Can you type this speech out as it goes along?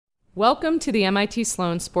Welcome to the MIT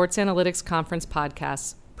Sloan Sports Analytics Conference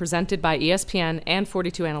podcast, presented by ESPN and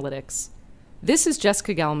 42 Analytics. This is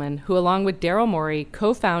Jessica Gelman, who along with Daryl Morey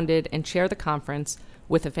co-founded and chair the conference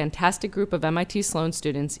with a fantastic group of MIT Sloan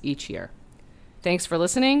students each year. Thanks for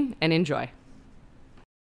listening and enjoy.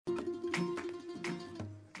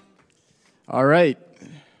 All right.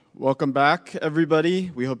 Welcome back, everybody.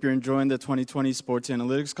 We hope you're enjoying the 2020 Sports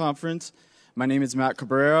Analytics Conference. My name is Matt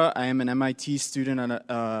Cabrera. I am an MIT student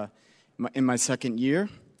in my second year.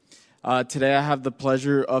 Today I have the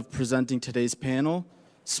pleasure of presenting today's panel,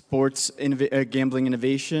 Sports Gambling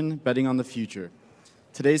Innovation, Betting on the Future.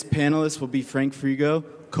 Today's panelists will be Frank Frigo,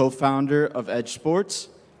 co-founder of Edge Sports,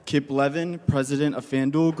 Kip Levin, president of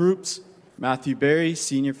FanDuel Groups, Matthew Berry,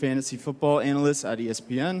 senior fantasy football analyst at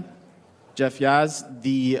ESPN, Jeff Yaz,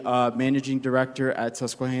 the managing director at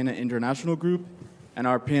Susquehanna International Group, and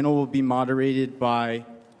our panel will be moderated by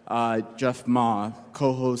Jeff Ma,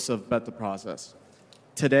 co-host of Bet the Process.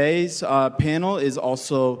 Today's panel is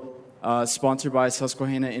also sponsored by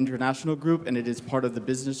Susquehanna International Group, and it is part of the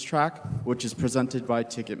business track, which is presented by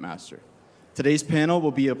Ticketmaster. Today's panel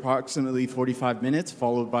will be approximately 45 minutes,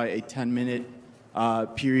 followed by a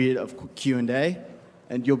 10-minute period of Q&A,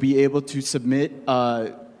 and you'll be able to submit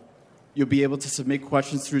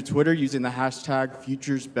questions through Twitter using the hashtag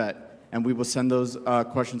FuturesBet, and we will send those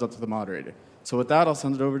questions up to the moderator. So with that, I'll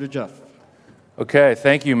send it over to Jeff. Okay,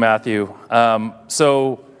 thank you, Matthew.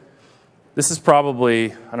 So this is probably,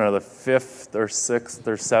 the fifth or sixth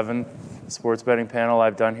or seventh sports betting panel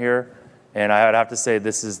I've done here, and I would have to say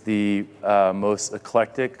this is the most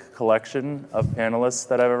eclectic collection of panelists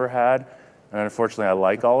that I've ever had. And unfortunately, I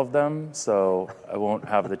like all of them, so I won't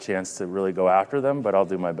have the chance to really go after them, but I'll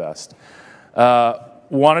do my best.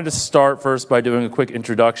 Wanted to start first by doing a quick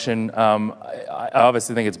introduction. I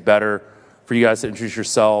obviously think it's better for you guys to introduce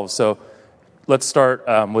yourselves. So let's start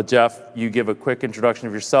with Jeff. You give a quick introduction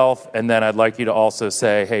of yourself, and then I'd like you to also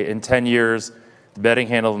say, hey, in 10 years, the betting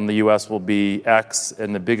handle in the U.S. will be X,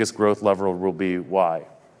 and the biggest growth lever will be Y,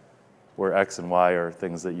 where X and Y are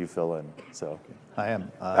things that you fill in. So I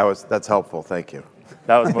am. That's helpful. Thank you.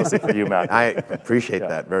 That was mostly for you, Matthew. I appreciate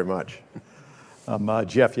that very much. I'm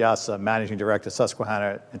Jeff Yaz, Managing Director of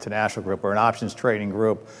Susquehanna International Group. We're an options trading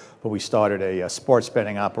group, but we started a sports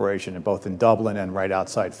betting operation both in Dublin and right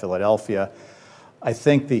outside Philadelphia. I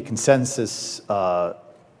think the consensus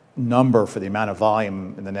number for the amount of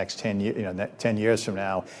volume in the next 10 years from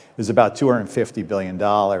now is about $250 billion.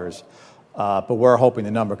 But we're hoping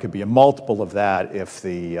the number could be a multiple of that if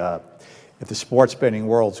the sports betting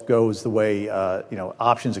world goes the way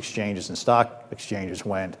options exchanges and stock exchanges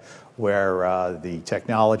went, where the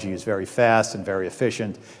technology is very fast and very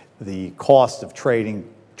efficient. The cost of trading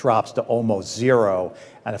drops to almost zero.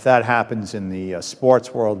 And if that happens in the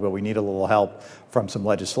sports world, where we need a little help from some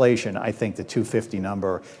legislation, I think the 250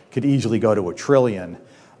 number could easily go to $1 trillion.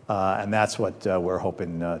 And that's what we're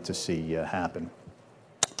hoping to see happen.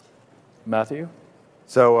 Matthew?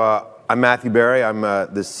 So I'm Matthew Berry. I'm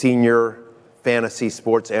the senior fantasy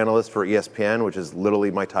sports analyst for ESPN, which is literally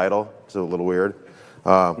my title. It's a little weird.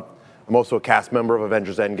 I'm also a cast member of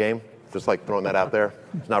Avengers Endgame, just like throwing that out there.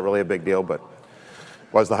 It's not really a big deal, but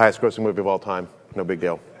was the highest grossing movie of all time. No big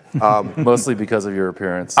deal. Mostly because of your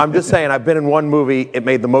appearance. I'm just saying, I've been in one movie. It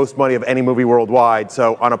made the most money of any movie worldwide.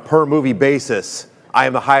 So on a per movie basis, I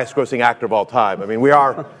am the highest grossing actor of all time. I mean, we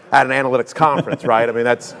are at an analytics conference, right? I mean,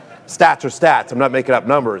 that's stats are stats. I'm not making up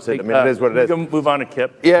numbers. I mean, it is what it is. You can move on to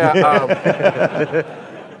Kip. Yeah.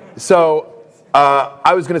 So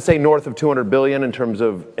I was going to say north of 200 billion in terms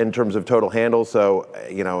of total handle. So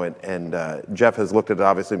and Jeff has looked at it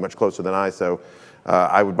obviously much closer than I. So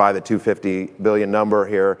I would buy the 250 billion number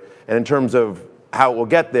here. And in terms of how it will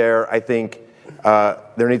get there, I think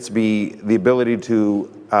there needs to be the ability to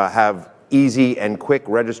have easy and quick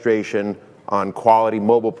registration on quality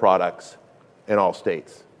mobile products in all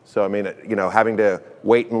states. So I mean, having to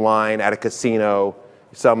wait in line at a casino,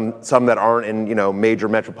 some that aren't in major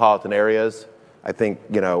metropolitan areas, I think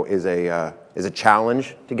is a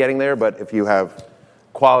challenge to getting there. But if you have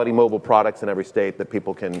quality mobile products in every state that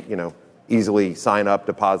people can easily sign up,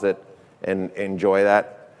 deposit, and enjoy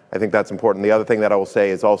that, I think that's important. The other thing that I will say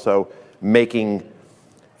is also making,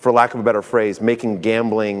 for lack of a better phrase, making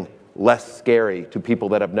gambling less scary to people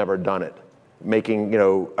that have never done it. Making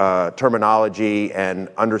terminology and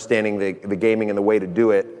understanding the gaming and the way to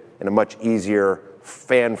do it in a much easier,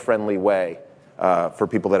 fan-friendly way for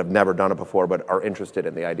people that have never done it before but are interested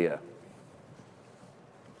in the idea.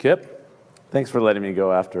 Kip? Thanks for letting me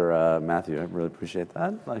go after Matthew. I really appreciate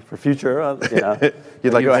that. Like for future,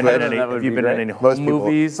 You'd like to go ahead. Have you been in any home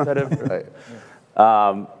movies that have? Right.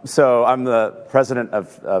 So I'm the president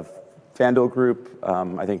of FanDuel Group.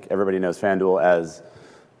 I think everybody knows FanDuel as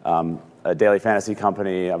a daily fantasy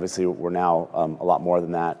company. Obviously, we're now a lot more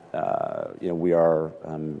than that. We are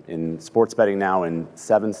in sports betting now in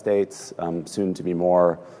 7 states, soon to be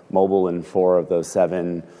more, mobile in 4 of those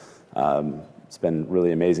 7. It's been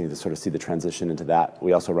really amazing to sort of see the transition into that.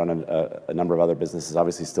 We also run a number of other businesses,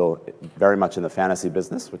 obviously still very much in the fantasy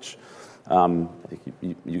business, which I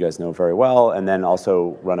think you guys know very well, and then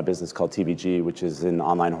also run a business called TVG, which is in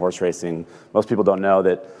online horse racing. Most people don't know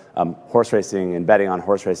that horse racing and betting on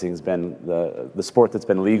horse racing has been the sport that's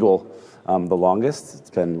been legal the longest. It's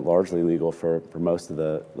been largely legal for most of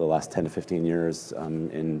the last 10 to 15 years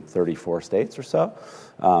in 34 states or so.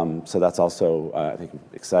 So that's also, I think,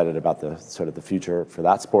 excited about the sort of the future for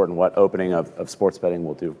that sport and what opening of sports betting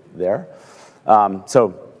will do there.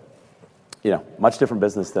 Much different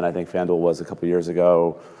business than I think FanDuel was a couple years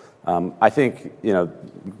ago. I think,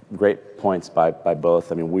 great points by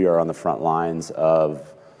both. I mean, we are on the front lines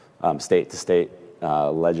of state-to-state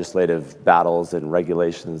legislative battles and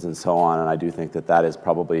regulations and so on, and I do think that is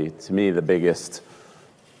probably, to me, the biggest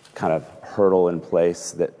kind of hurdle in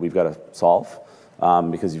place that we've got to solve,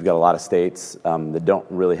 because you've got a lot of states that don't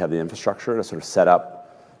really have the infrastructure to sort of set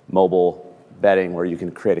up mobile betting where you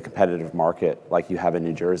can create a competitive market like you have in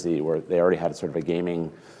New Jersey, where they already had sort of a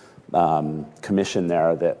gaming commission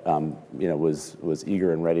there that was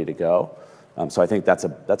eager and ready to go. So I think that's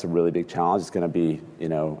a really big challenge. It's going to be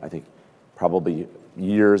I think probably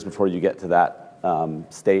years before you get to that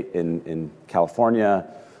state in California.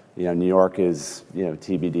 New York is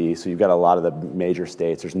TBD. So you've got a lot of the major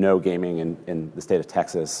states. There's no gaming in the state of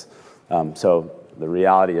Texas. So the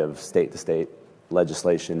reality of state-to-state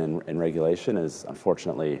legislation and regulation is,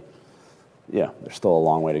 unfortunately, there's still a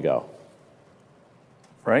long way to go.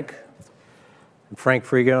 Frank? I'm Frank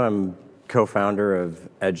Frigo. I'm co-founder of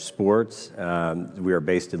Edge Sports. We are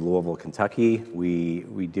based in Louisville, Kentucky.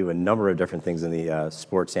 We do a number of different things in the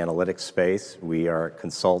sports analytics space. We are a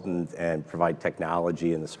consultant and provide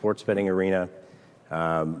technology in the sports betting arena.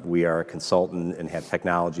 We are a consultant and have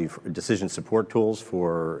technology for decision support tools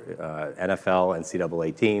for NFL,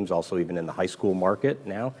 NCAA teams, also even in the high school market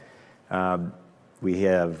now. We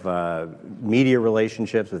have media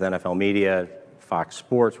relationships with NFL Media, Fox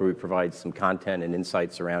Sports, where we provide some content and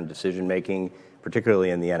insights around decision-making, particularly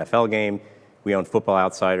in the NFL game. We own Football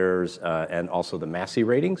Outsiders and also the Massey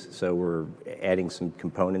ratings, so we're adding some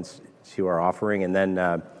components to our offering. And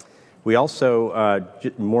then we also,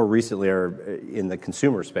 more recently, are in the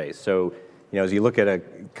consumer space. So, as you look at a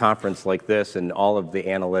conference like this and all of the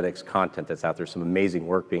analytics content that's out there, some amazing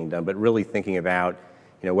work being done, but really thinking about,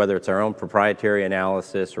 whether it's our own proprietary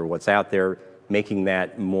analysis or what's out there, making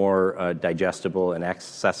that more digestible and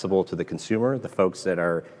accessible to the consumer, the folks that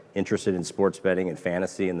are interested in sports betting and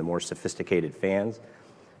fantasy and the more sophisticated fans.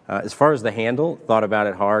 As far as the handle, thought about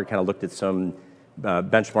it hard, kind of looked at some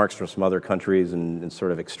benchmarks from some other countries and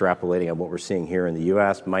sort of extrapolating on what we're seeing here in the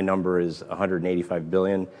U.S. My number is $185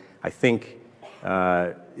 billion. I think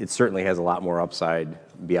it certainly has a lot more upside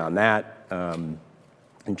beyond that.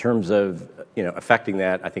 In terms of affecting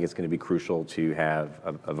that, I think it's going to be crucial to have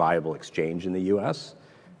a viable exchange in the U.S.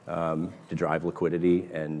 To drive liquidity.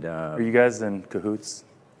 And Are you guys in cahoots,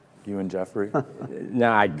 you and Jeffrey?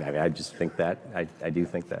 No, I just think that. I do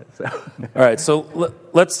think that. So. All right, so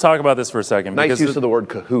let's talk about this for a second. Nice use of the word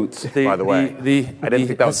cahoots, by the way. I didn't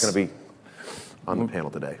think that was going to be on the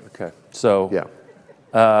panel today. Okay, so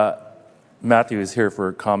yeah. Matthew is here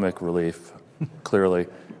for comic relief, clearly.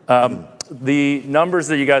 The numbers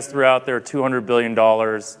that you guys threw out there, $200 billion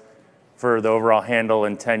for the overall handle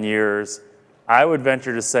in 10 years, I would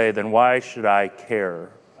venture to say, then why should I care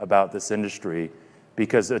about this industry?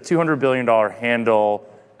 Because a $200 billion handle,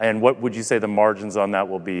 and what would you say the margins on that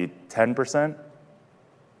will be? 10%,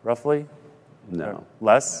 roughly? No.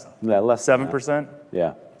 Less? Yeah, less. 7%?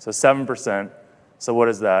 Yeah. So 7%. So what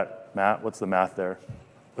is that, Matt? What's the math there?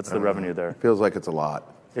 What's the revenue there? Feels like it's a lot.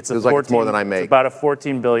 Feels like it's more than I make. It's about a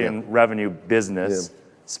 $14 billion revenue business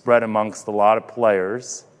spread amongst a lot of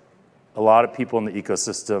players, a lot of people in the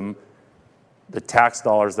ecosystem, the tax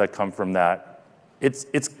dollars that come from that. It's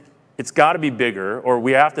got to be bigger, or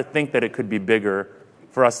we have to think that it could be bigger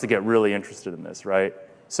for us to get really interested in this, right?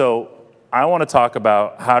 So I want to talk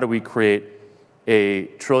about how do we create a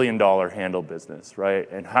 $1 trillion handle business, right?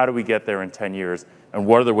 And how do we get there in 10 years? And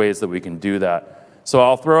what are the ways that we can do that? So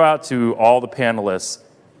I'll throw out to all the panelists,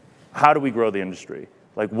 how do we grow the industry?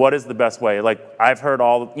 Like, what is the best way? Like, I've heard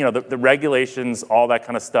all, the regulations, all that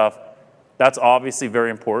kind of stuff. That's obviously very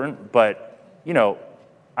important, but,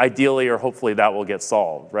 ideally or hopefully that will get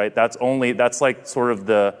solved, right? That's like sort of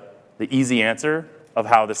the the easy answer of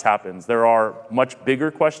how this happens. There are much bigger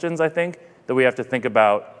questions, I think, that we have to think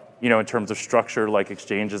about, in terms of structure, like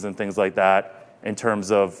exchanges and things like that, in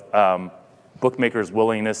terms of bookmakers'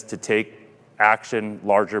 willingness to take action,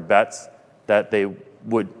 larger bets that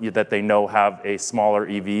they know have a smaller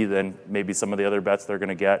EV than maybe some of the other bets they're going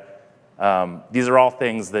to get. These are all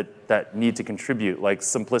things that need to contribute, like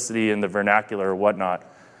simplicity in the vernacular or whatnot.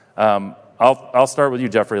 I'll start with you,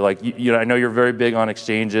 Jeffrey. I know you're very big on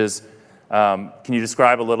exchanges. Can you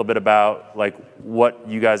describe a little bit about what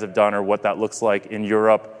you guys have done or what that looks like in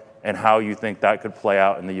Europe and how you think that could play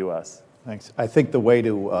out in the U.S.? Thanks. I think the way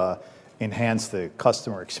to enhance the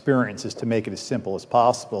customer experience is to make it as simple as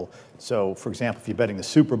possible. So, for example, if you're betting the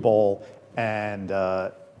Super Bowl and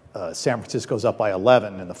San Francisco's up by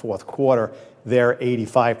 11 in the fourth quarter, they're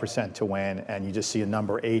 85% to win, and you just see a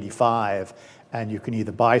number 85, and you can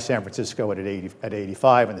either buy San Francisco at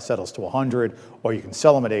 85 and it settles to 100, or you can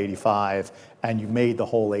sell them at 85 and you made the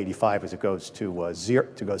whole 85 as it goes to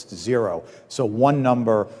zero. So one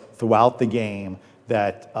number throughout the game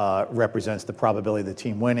that represents the probability of the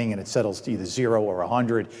team winning, and it settles to either 0 or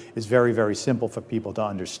 100, is very, very simple for people to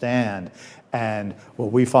understand. And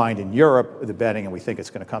what we find in Europe, the betting, and we think it's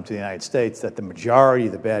going to come to the United States, that the majority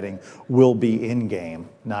of the betting will be in-game,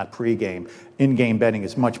 not pre-game. In-game betting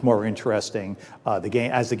is much more interesting.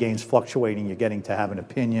 As the game's fluctuating, you're getting to have an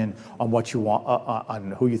opinion on what you want,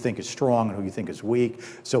 on who you think is strong and who you think is weak.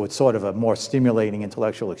 So it's sort of a more stimulating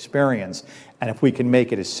intellectual experience. And if we can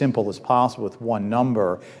make it as simple as possible with one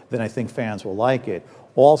number, then I think fans will like it.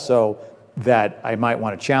 Also, that I might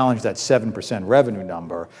want to challenge that 7% revenue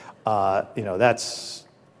number. That's,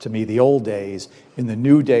 to me, the old days. In the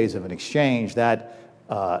new days of an exchange, that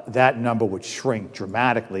number would shrink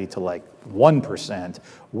dramatically to 1%,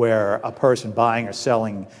 where a person buying or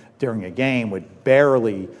selling during a game would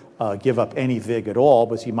barely give up any VIG at all,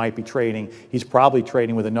 because he's probably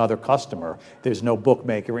trading with another customer. There's no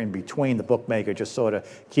bookmaker in between. The bookmaker just sort of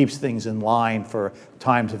keeps things in line for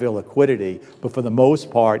times of illiquidity. But for the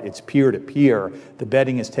most part, it's peer-to-peer. The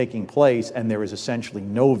betting is taking place, and there is essentially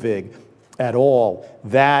no VIG at all.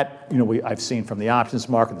 That, I've seen from the options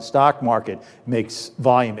market, the stock market, makes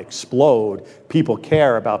volume explode. People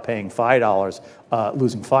care about paying $5,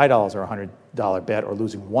 losing $5 or $100 bet, or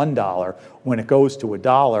losing $1. When it goes to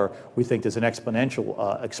 $1, we think there's an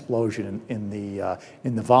exponential explosion in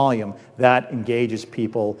the volume that engages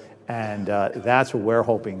people, and that's what we're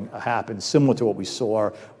hoping happens, similar to what we saw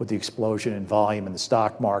with the explosion in volume in the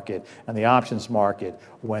stock market and the options market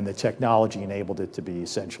when the technology enabled it to be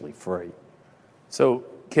essentially free. So,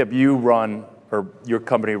 Kip, your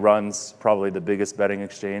company runs probably the biggest betting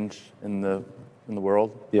exchange in the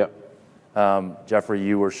world. Yep. Jeffrey,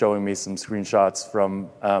 you were showing me some screenshots from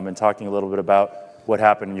and talking a little bit about what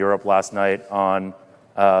happened in Europe last night on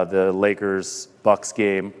the Lakers-Bucks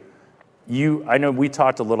game. I know we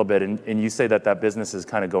talked a little bit, and you say that business is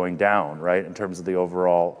kind of going down, right, in terms of the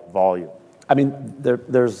overall volume. I mean,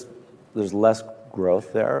 there's less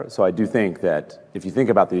growth there. So I do think that if you think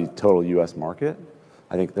about the total U.S. market,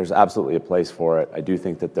 I think there's absolutely a place for it. I do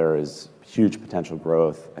think that there is huge potential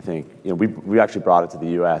growth. I think we actually brought it to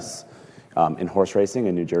the U.S. In horse racing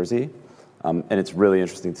in New Jersey, and it's really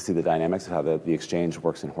interesting to see the dynamics of how the exchange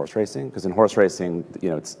works in horse racing. Because in horse racing,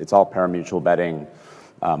 it's all pari-mutuel betting.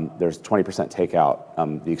 There's 20%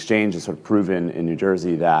 takeout. The exchange is sort of proven in New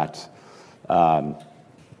Jersey that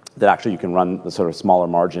actually you can run the sort of smaller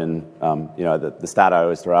margin. The stat I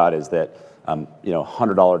always throw out is that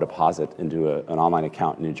 $100 deposit into an online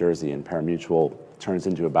account in New Jersey in pari-mutuel turns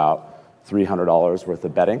into about $300 worth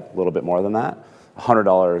of betting, a little bit more than that.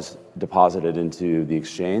 $100 deposited into the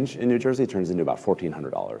exchange in New Jersey turns into about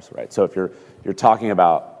 $1,400, right? So if you're talking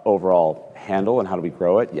about overall handle and how do we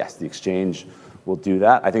grow it, yes, the exchange will do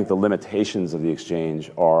that. I think the limitations of the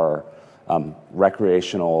exchange are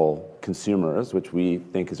recreational consumers, which we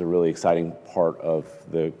think is a really exciting part of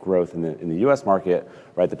the growth in the U.S. market,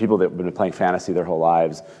 right? The people that have been playing fantasy their whole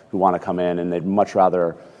lives who want to come in, and they'd much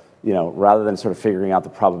rather, rather than sort of figuring out the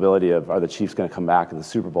probability of are the Chiefs going to come back in the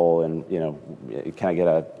Super Bowl and can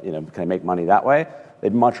I make money that way?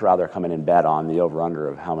 They'd much rather come in and bet on the over/under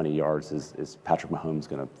of how many yards is Patrick Mahomes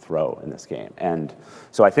going to throw in this game. And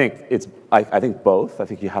so I think I think both. I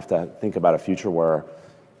think you have to think about a future where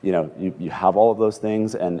you have all of those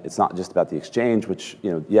things, and it's not just about the exchange, which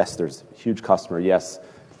yes, there's huge customer. Yes,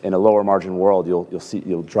 in a lower margin world,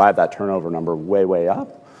 you'll drive that turnover number way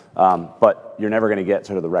up. But you're never going to get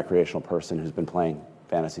sort of the recreational person who's been playing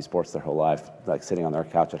fantasy sports their whole life, like sitting on their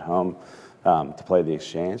couch at home, to play the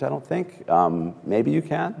exchange. I don't think. Maybe you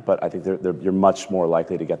can, but I think you're much more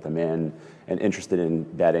likely to get them in and interested in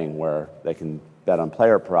betting where they can bet on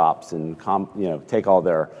player props and take all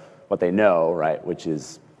what they know, right, which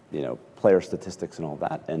is player statistics and all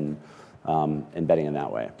that, and betting in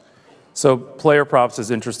that way. So player props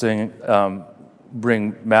is interesting.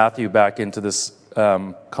 Bring Matthew back into this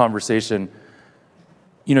conversation.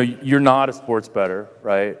 You're not a sports bettor,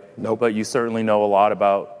 right? Nope. But you certainly know a lot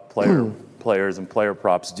about players and player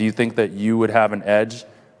props. Do you think that you would have an edge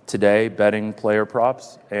today betting player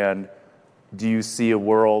props? And do you see a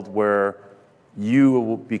world where you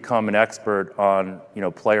will become an expert on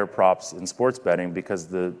player props in sports betting, because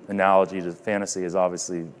the analogy to fantasy is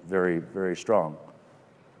obviously very, very strong?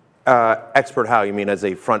 Expert how? You mean as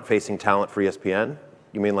a front-facing talent for ESPN?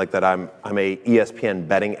 You mean like that I'm a ESPN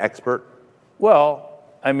betting expert? Well,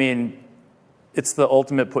 I mean, it's the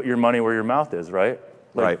ultimate put your money where your mouth is, right?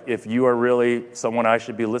 Right. If you are really someone I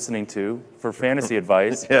should be listening to for fantasy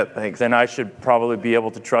advice, Yeah, thanks. then I should probably be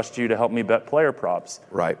able to trust you to help me bet player props.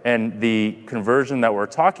 Right. And the conversion that we're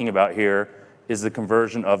talking about here is the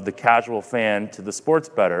conversion of the casual fan to the sports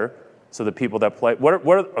bettor. So the people that play,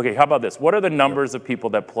 okay, how about this? What are the numbers of people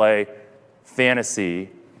that play fantasy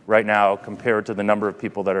right now compared to the number of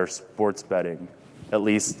people that are sports betting, at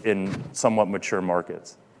least in somewhat mature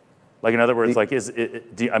markets? Like, in other words, like,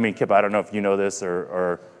 Kip, I don't know if you know this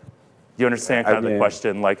or do you understand kind of the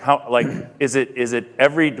question? Like, is it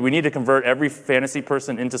do we need to convert every fantasy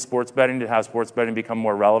person into sports betting to have sports betting become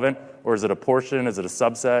more relevant? Or is it a portion? Is it a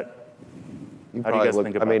subset? How do you guys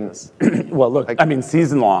think about this? Well, look,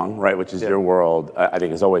 season long, right, which is your world, I think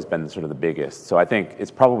has always been sort of the biggest. So I think it's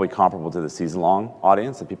probably comparable to the season long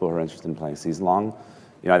audience, the people who are interested in playing season long.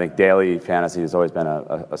 I think daily fantasy has always been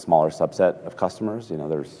a smaller subset of customers.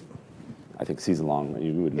 I think season long,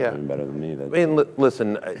 you would know even better than me.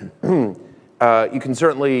 Listen, you can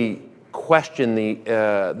certainly question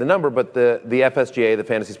the number, but the FSGA, the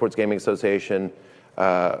Fantasy Sports Gaming Association,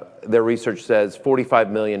 their research says 45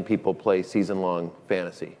 million people play season-long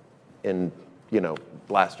fantasy in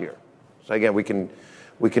last year. So again, we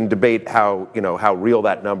can debate how real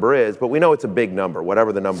that number is, but we know it's a big number,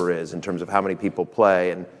 whatever the number is, in terms of how many people play,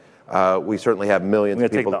 and we certainly have millions I'm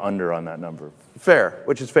of going to people. take the under on that number. Fair,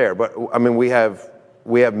 which is fair, but we have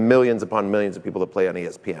millions upon millions of people that play on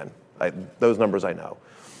ESPN. Those numbers I know,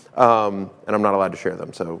 and I'm not allowed to share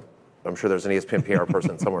them, so I'm sure there's an ESPN PR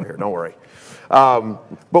person somewhere here. Don't worry. But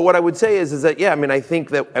what I would say is that I think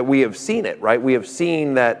that we have seen it, right? We have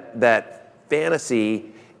seen that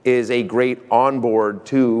fantasy is a great onboard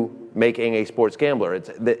to making a sports gambler.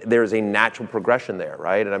 There's a natural progression there,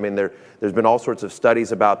 right? And there's been all sorts of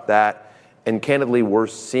studies about that. And candidly, we're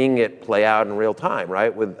seeing it play out in real time,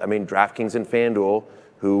 right? With DraftKings and FanDuel,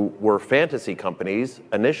 who were fantasy companies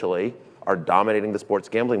initially, are dominating the sports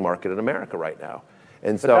gambling market in America right now.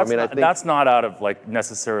 And so, I think that's not out of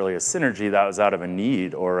necessarily a synergy. That was out of a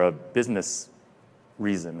need or a business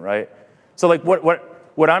reason, right? So,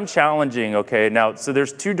 what I'm challenging, okay, now, so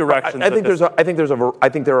there's two directions. I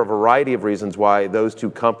think there are a variety of reasons why those two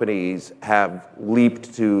companies have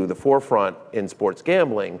leaped to the forefront in sports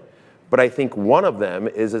gambling. But I think one of them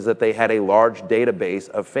is that they had a large database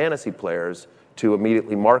of fantasy players to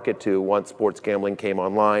immediately market to once sports gambling came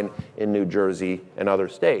online in New Jersey and other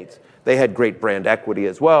states. They had great brand equity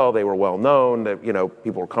as well. They were well known.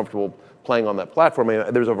 People were comfortable playing on that platform.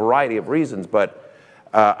 There's a variety of reasons, but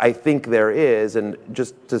I think there is. And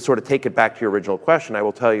just to sort of take it back to your original question, I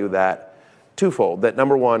will tell you that twofold. That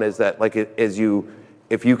number one is that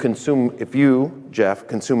if you, Jeff,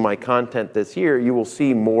 consume my content this year, you will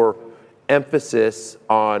see more emphasis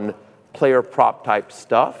on player prop type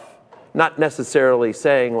stuff, not necessarily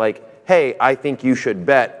saying hey, I think you should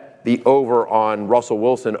bet the over on Russell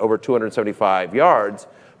Wilson over 275 yards,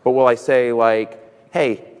 but will I say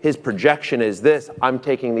hey, his projection is this, I'm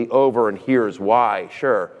taking the over and here's why.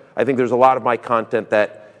 Sure. I think there's a lot of my content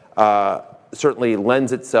that certainly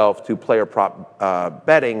lends itself to player prop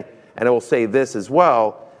betting, and I will say this as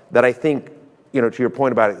well, that I think, to your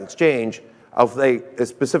point about exchange, I'll say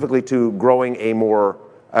specifically to growing a more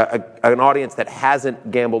an audience that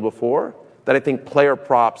hasn't gambled before, that I think player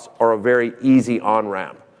props are a very easy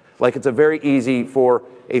on-ramp. It's a very easy for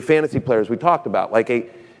a fantasy player, as we talked about. A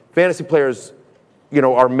fantasy players,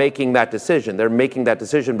 are making that decision. They're making that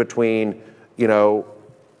decision between,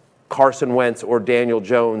 Carson Wentz or Daniel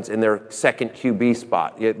Jones in their second QB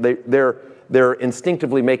spot. They're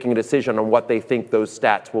instinctively making a decision on what they think those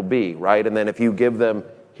stats will be, right? And then if you give them,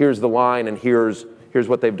 here's the line and here's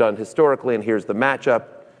what they've done historically and here's the matchup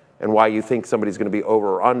and why you think somebody's going to be over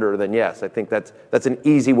or under, then yes, I think that's an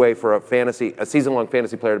easy way for a season-long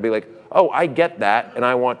fantasy player to be oh, I get that and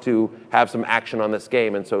I want to have some action on this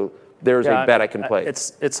game. And so there's a bet I can play.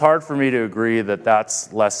 It's hard for me to agree that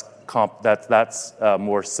that's less that's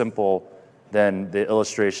more simple than the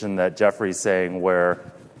illustration that Jeffrey's saying,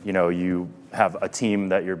 where you have a team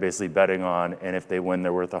that you're basically betting on, and if they win,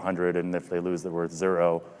 they're worth 100, and if they lose, they're worth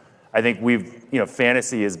 0. I think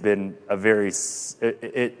fantasy has been a very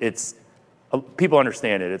it's people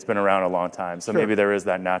understand it. It's been around a long time, so maybe there is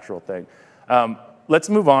that natural thing. Let's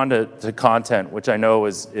move on to content, which I know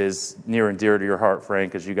is near and dear to your heart,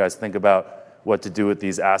 Frank, as you guys think about what to do with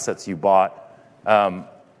these assets you bought.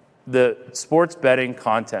 The sports betting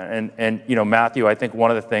content, and Matthew, I think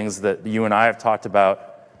one of the things that you and I have talked about,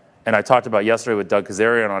 and I talked about yesterday with Doug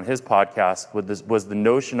Kazarian on his podcast, was the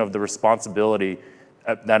notion of the responsibility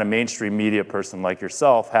that a mainstream media person like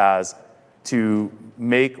yourself has to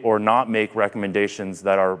make or not make recommendations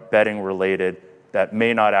that are betting related that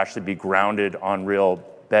may not actually be grounded on real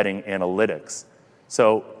betting analytics.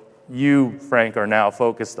 So you, Frank, are now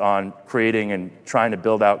focused on creating and trying to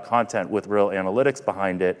build out content with real analytics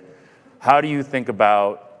behind it. How do you think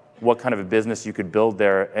about what kind of a business you could build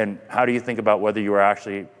there, and how do you think about whether you are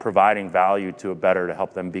actually providing value to a bettor to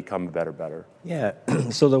help them become a better? Yeah,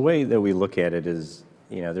 so the way that we look at it is,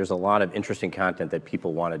 there's a lot of interesting content that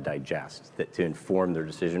people want to digest to inform their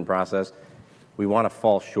decision process. We want to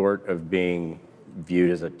fall short of being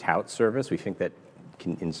viewed as a tout service. We think that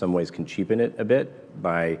in some ways can cheapen it a bit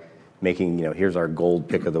by making, here's our gold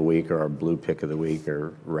pick of the week or our blue pick of the week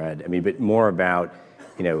or red. But more about,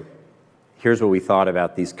 here's what we thought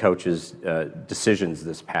about these coaches' decisions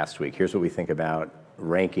this past week. Here's what we think about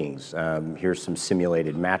rankings. Here's some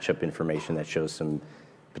simulated matchup information that shows some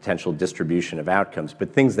potential distribution of outcomes,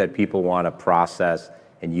 but things that people want to process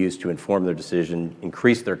and use to inform their decision,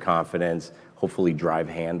 increase their confidence, hopefully drive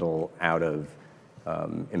handle out of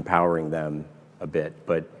empowering them a bit,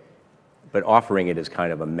 but offering it as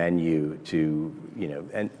kind of a menu to,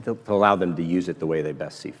 and to allow them to use it the way they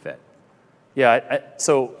best see fit. Yeah,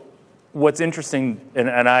 so what's interesting,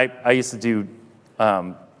 and I used to do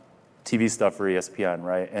TV stuff for ESPN,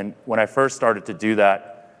 right? And when I first started to do that,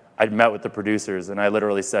 I'd met with the producers, and I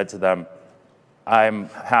literally said to them, I'm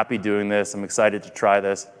happy doing this, I'm excited to try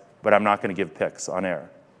this, but I'm not going to give picks on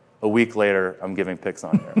air. A week later, I'm giving picks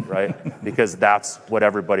on air, right? Because that's what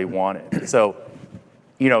everybody wanted. So,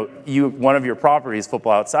 one of your properties,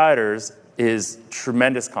 Football Outsiders, is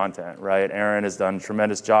tremendous content, right? Aaron has done a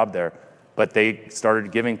tremendous job there. But they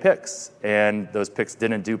started giving picks, and those picks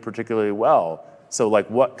didn't do particularly well. So,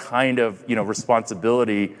 what kind of,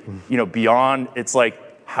 responsibility, beyond, it's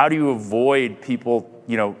how do you avoid people,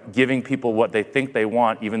 giving people what they think they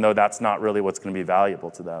want, even though that's not really what's going to be valuable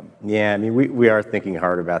to them? Yeah, we are thinking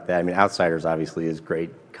hard about that. Outsiders obviously is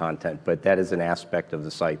great content, but that is an aspect of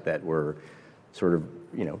the site that we're sort of,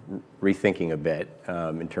 rethinking a bit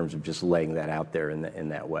in terms of just laying that out there in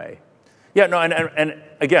that way. Yeah, no, and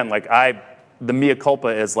again, the mea culpa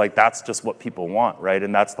is that's just what people want, right?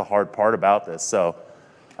 And that's the hard part about this. So,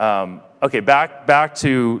 okay, back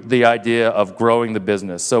to the idea of growing the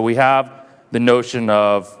business. So we have the notion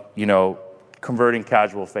of converting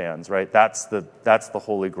casual fans, right? That's the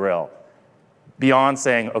holy grail. Beyond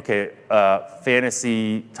saying, okay,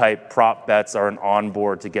 fantasy type prop bets are an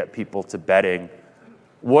onboard to get people to betting.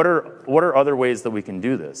 What are other ways that we can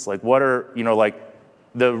do this? What are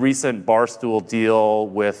the recent Barstool deal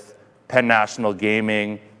with Penn National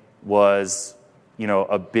Gaming was,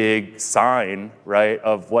 a big sign, right,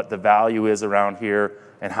 of what the value is around here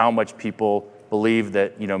and how much people believe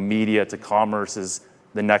that, media to commerce is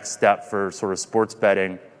the next step for sort of sports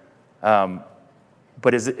betting.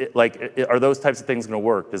 But is it are those types of things going to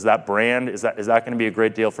work? Does that brand, is that going to be a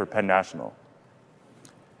great deal for Penn National?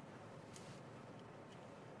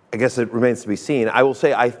 I guess it remains to be seen. I will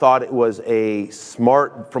say I thought it was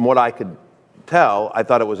from what I could tell, I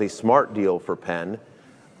thought it was a smart deal for Penn.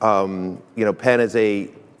 Penn is a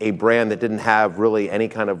brand that didn't have really any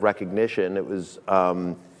kind of recognition. It was,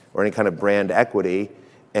 or any kind of brand equity.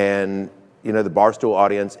 And, the Barstool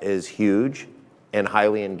audience is huge and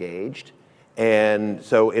highly engaged. And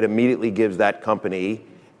so it immediately gives that company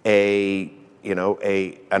an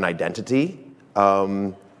identity.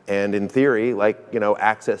 And in theory,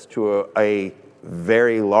 access to a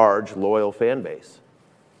very large, loyal fan base.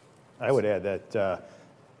 I would add that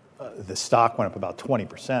the stock went up about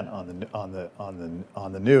 20%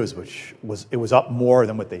 on the news, which was up more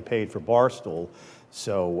than what they paid for Barstool.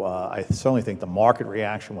 So I certainly think the market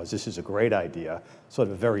reaction was, this is a great idea. Sort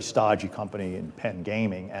of a very stodgy company in Penn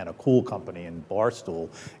Gaming and a cool company in Barstool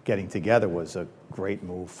getting together was a great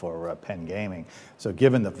move for Penn Gaming. So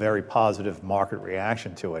given the very positive market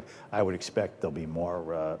reaction to it, I would expect there'll be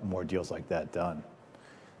more deals like that done.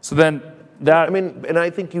 So then that, I mean, and I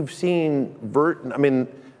think you've seen,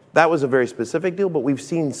 that was a very specific deal, but we've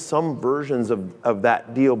seen some versions of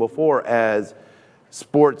that deal before as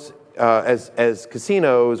sports, as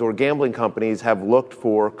casinos or gambling companies have looked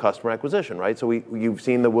for customer acquisition, right? So you've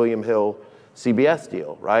seen the William Hill CBS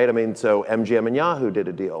deal, right? I mean, so MGM and Yahoo did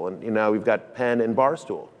a deal, and we've got Penn and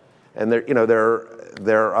Barstool, and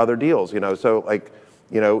there are other deals, So like,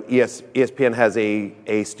 ESPN has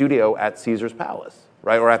a studio at Caesar's Palace,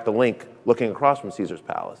 right, or at the Link, looking across from Caesar's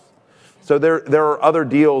Palace. So there are other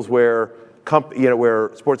deals where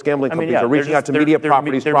where sports gambling companies are reaching out to media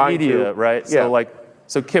properties trying to, right? Yeah.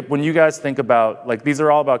 So Kip, when you guys think about, like, these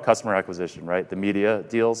are all about customer acquisition, right? The media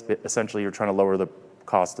deals, essentially you're trying to lower the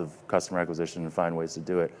cost of customer acquisition and find ways to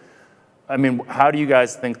do it. I mean, how do you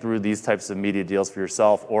guys think through these types of media deals for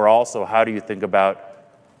yourself? Or also, how do you think about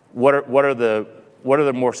what are the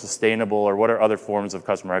more sustainable, or what are other forms of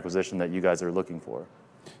customer acquisition that you guys are looking for?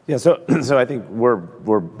 Yeah, so I think we're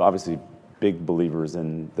obviously big believers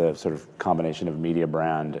in the sort of combination of media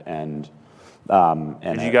brand and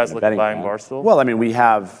Did you guys look at buying Barstool? Well, I mean, we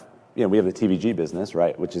have the TVG business,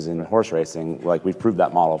 right, which is in horse racing. Like, we've proved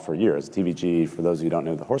that model for years. TVG, for those of you who don't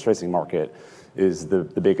know, the horse racing market is the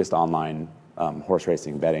biggest online horse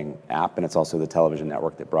racing betting app, and it's also the television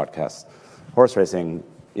network that broadcasts horse racing,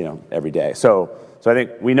 every day. So I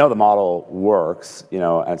think we know the model works,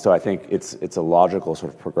 and so I think it's a logical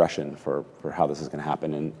sort of progression for how this is going to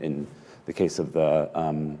happen in the case of the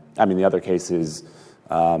other case is,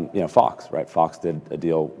 Fox, right? Fox did a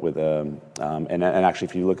deal with and actually,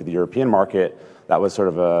 if you look at the European market, that was sort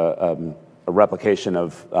of a replication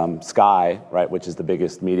of Sky, right, which is the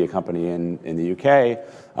biggest media company in the UK,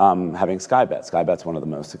 having Sky Bet. Sky Bet's one of the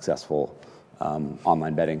most successful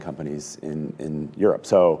online betting companies in Europe.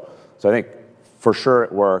 So I think for sure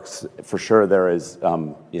it works. For sure there is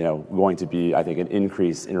going to be, I think, an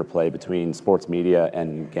increased interplay between sports media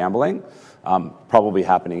and gambling. Probably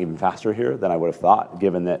happening even faster here than I would have thought,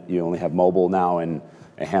 given that you only have mobile now in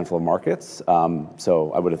a handful of markets.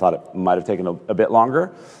 So I would have thought it might have taken a bit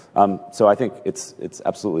longer. So I think it's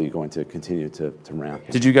absolutely going to continue to ramp.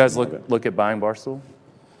 Did you guys look at buying Barstool?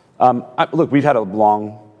 Look, we've had a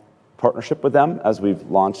long partnership with them as we've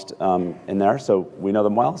launched in there, so we know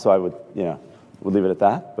them well. So I would, we'll leave it at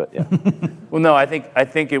that. But yeah. Well, no, I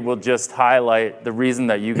think it will just highlight the reason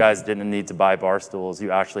that you guys didn't need to buy Barstool is you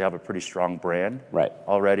actually have a pretty strong brand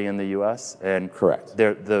already in the U.S. And correct.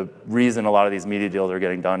 The reason a lot of these media deals are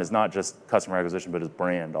getting done is not just customer acquisition, but it's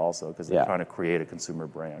brand also, because they're trying to create a consumer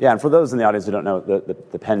brand. Yeah, and for those in the audience who don't know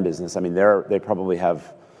the Penn business, I mean, they probably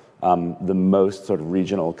have the most sort of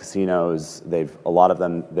regional casinos. A lot of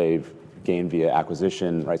them they've gained via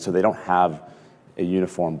acquisition, right? So they don't have a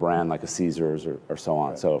uniform brand like a Caesars or so on.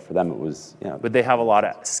 Right. So for them it was, But they have a lot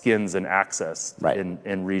of skins and access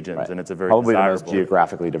in regions, and it's a very probably desirable, the most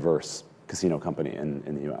geographically diverse casino company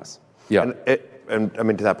in the U.S. Yeah. And I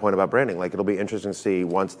mean, to that point about branding, like, it'll be interesting to see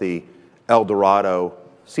once the El Dorado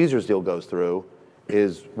Caesars deal goes through,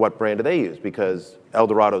 is what brand do they use? Because El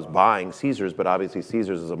Dorado's buying Caesars, but obviously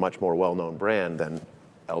Caesars is a much more well-known brand than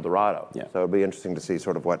El Dorado. Yeah. So it'll be interesting to see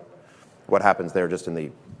sort of what happens there just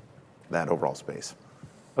in that overall space.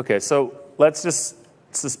 Okay, so let's just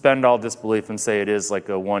suspend all disbelief and say it is like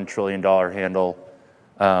a $1 trillion handle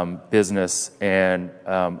business, and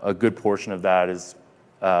a good portion of that is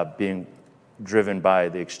being driven by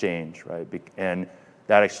the exchange, right? And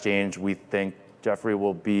that exchange, we think, Jeffrey,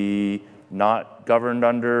 will be not governed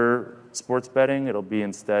under sports betting. It'll be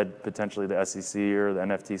instead potentially the SEC or the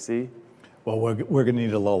NFTC. Well, we're going to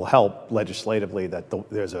need a little help legislatively.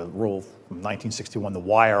 There's a rule from 1961, the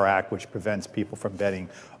Wire Act, which prevents people from betting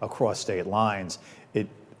across state lines.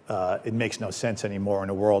 It makes no sense anymore in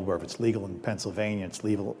a world where if it's legal in Pennsylvania, it's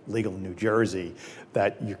legal in New Jersey,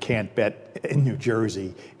 that you can't bet in New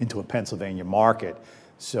Jersey into a Pennsylvania market.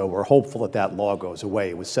 So we're hopeful that law goes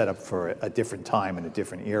away. It was set up for a different time and a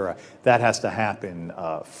different era. That has to happen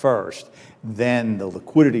first. Then the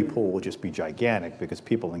liquidity pool will just be gigantic because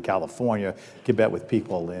people in California can bet with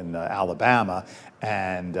people in Alabama,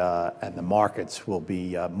 and the markets will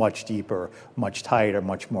be much deeper, much tighter,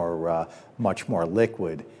 much more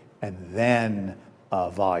liquid, and then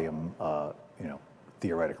volume,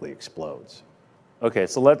 theoretically explodes. Okay,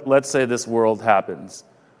 so let's say this world happens.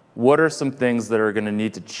 What are some things that are going to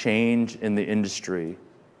need to change in the industry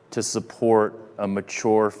to support a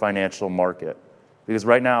mature financial market? Because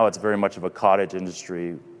right now it's very much of a cottage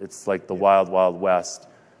industry. It's like the wild, wild west.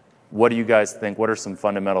 What do you guys think? What are some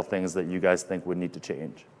fundamental things that you guys think would need to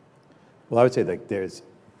change? Well, I would say that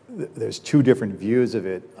there's two different views of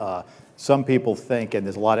it. Some people think, and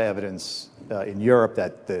there's a lot of evidence in Europe,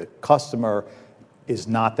 that the customer is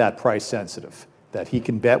not that price sensitive, that he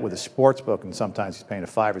can bet with a sports book and sometimes he's paying a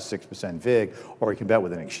 5 or 6% VIG, or he can bet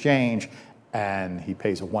with an exchange and he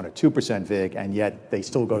pays a 1 or 2% VIG, and yet they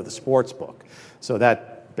still go to the sports book. So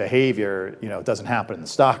that behavior, doesn't happen in the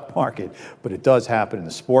stock market, but it does happen in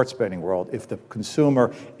the sports betting world. If the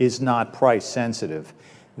consumer is not price sensitive,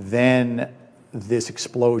 then this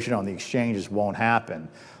explosion on the exchanges won't happen.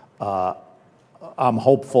 I'm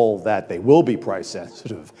hopeful that they will be price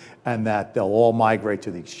sensitive and that they'll all migrate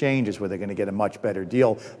to the exchanges where they're going to get a much better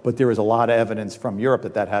deal. But there is a lot of evidence from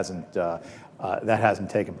Europe that hasn't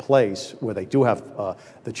taken place, where they do have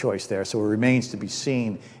the choice there. So it remains to be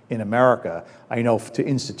seen in America. I know to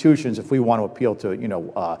institutions, if we want to appeal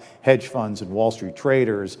to hedge funds and Wall Street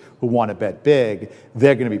traders who want to bet big,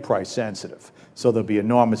 they're going to be price sensitive. So there'll be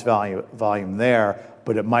enormous volume there,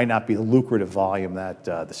 but it might not be the lucrative volume that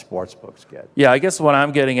the sports books get. Yeah, I guess what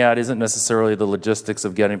I'm getting at isn't necessarily the logistics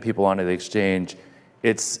of getting people onto the exchange.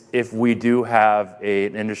 It's if we do have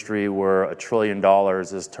an industry where $1 trillion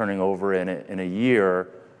is turning over in a year,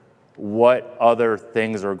 what other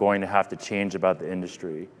things are going to have to change about the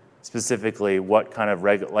industry? Specifically, what kind of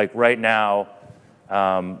like right now,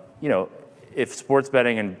 if sports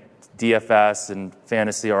betting and DFS and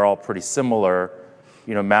fantasy are all pretty similar,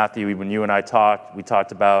 Matthew, when you and I talked, we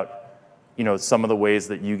talked about, some of the ways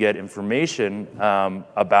that you get information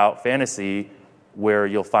about fantasy, where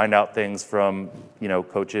you'll find out things from,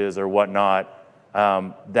 coaches or whatnot,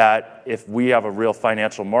 that if we have a real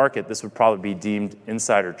financial market, this would probably be deemed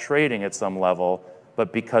insider trading at some level,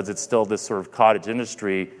 but because it's still this sort of cottage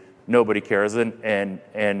industry, nobody cares.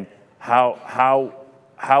 And how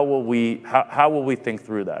will we think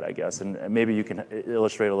through that, I guess? And maybe you can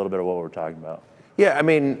illustrate a little bit of what we're talking about. Yeah, I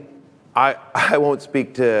mean, I won't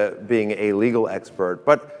speak to being a legal expert,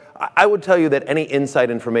 but I would tell you that any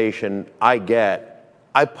inside information I get,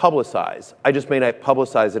 I publicize. I just may not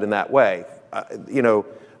publicize it in that way.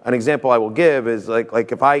 An example I will give is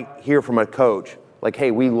like if I hear from a coach, like,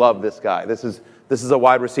 hey, we love this guy. This is a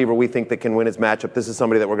wide receiver we think that can win his matchup. This is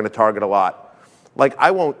somebody that we're going to target a lot. Like,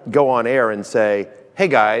 I won't go on air and say, hey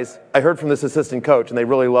guys, I heard from this assistant coach and they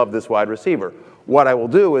really love this wide receiver. What I will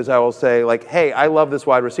do is I will say, like, hey, I love this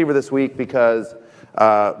wide receiver this week because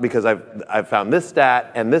I've found this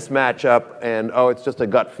stat and this matchup, and it's just a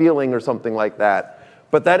gut feeling or something like that.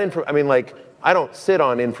 But that I don't sit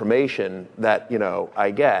on information that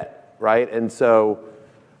I get, right? And so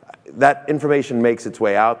that information makes its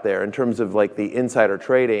way out there. In terms of like the insider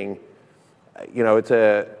trading,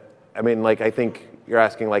 I think you're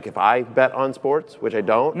asking like if I bet on sports, which I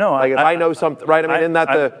don't. No, like if I know something,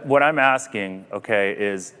 right? What I'm asking,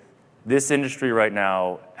 is this industry right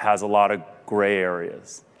now has a lot of gray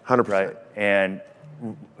areas. 100%. Right? And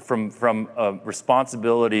from a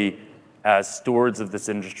responsibility as stewards of this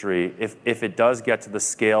industry, if it does get to the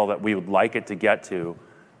scale that we would like it to get to,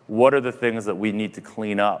 what are the things that we need to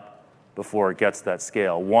clean up before it gets to that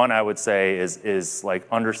scale? One, I would say, is like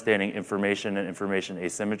understanding information and information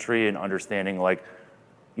asymmetry, and understanding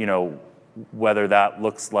whether that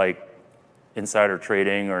looks like insider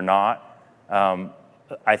trading or not.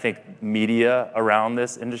 I think media around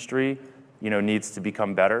this industry, needs to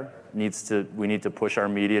become better. We need to push our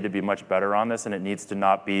media to be much better on this, and it needs to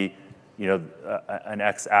not be, an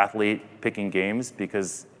ex-athlete picking games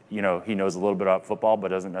because, he knows a little bit about football but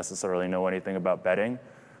doesn't necessarily know anything about betting.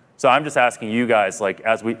 So I'm just asking you guys,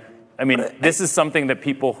 this is something that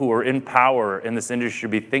people who are in power in this industry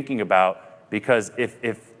should be thinking about, because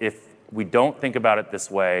if we don't think about it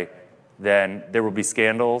this way, then there will be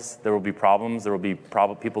scandals, there will be problems, there will be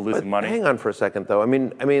people losing money. Hang on for a second, though.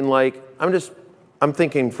 I'm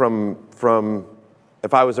thinking from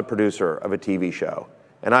if I was a producer of a TV show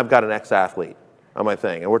and I've got an ex-athlete on my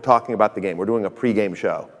thing and we're talking about the game, we're doing a pregame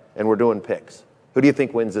show and we're doing picks. Who do you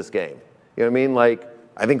think wins this game? You know what I mean?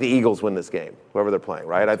 I think the Eagles win this game, whoever they're playing,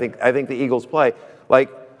 right? I think the Eagles play.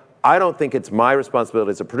 I don't think it's my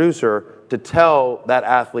responsibility as a producer to tell that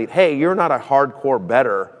athlete, hey, you're not a hardcore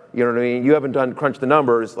bettor. You know what I mean? You haven't crunched the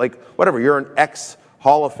numbers. Whatever, you're an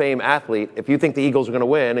ex-Hall of Fame athlete. If you think the Eagles are going to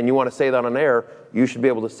win and you want to say that on air, you should be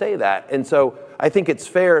able to say that. And so I think it's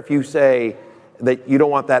fair if you say that you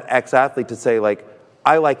don't want that ex-athlete to say,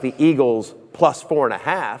 I like the Eagles plus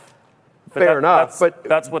 4.5. Fair enough. But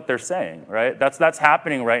that's what they're saying, right? That's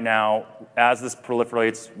happening right now as this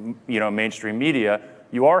proliferates, mainstream media.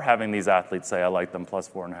 You are having these athletes say, I like them plus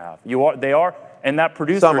 4.5. They are, and that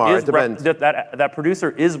producer that producer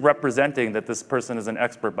is representing that this person is an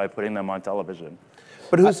expert by putting them on television.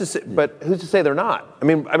 But who's to say they're not?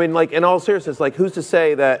 In all seriousness, who's to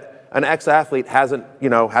say that an ex-athlete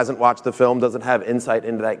hasn't watched the film, doesn't have insight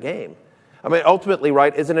into that game? I mean, ultimately,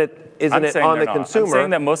 right? Isn't it I'm saying on they're the not. consumer? I'm saying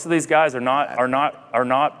that most of these guys are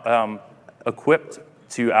not equipped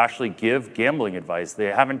to actually give gambling advice. They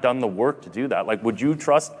haven't done the work to do that. Like, would you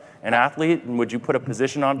trust an athlete, and would you put a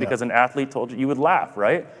position on because an athlete told you? You would laugh,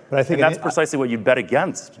 right? But I think and that's precisely what you bet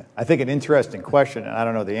against. I think an interesting question, and I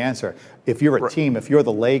don't know the answer. If you're a team, if you're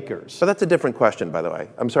the Lakers, But that's a different question, by the way.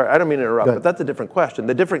 I'm sorry, I don't mean to interrupt, but that's a different question.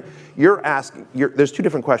 There's two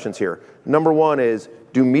different questions here. Number one is,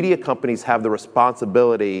 do media companies have the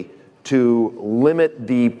responsibility to limit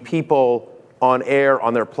the people on air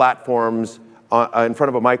on their platforms in front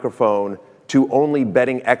of a microphone to only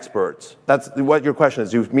betting experts? That's what your question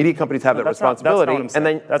is. Do media companies have that responsibility? That's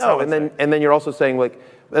not what I'm saying. And then you're also saying, like,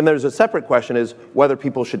 and there's a separate question is whether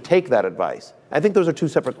people should take that advice. I think those are two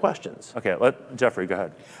separate questions. Okay, let Jeffrey go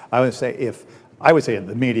ahead. I would say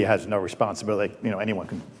the media has no responsibility. You know, anyone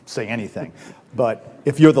can say anything. But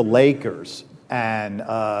if you're the Lakers and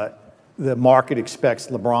the market expects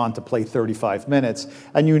LeBron to play 35 minutes,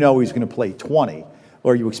 and you know he's going to play 20,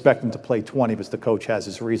 or you expect him to play 20 because the coach has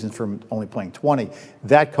his reasons for him only playing 20,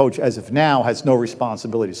 that coach, as of now, has no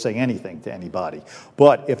responsibility to say anything to anybody.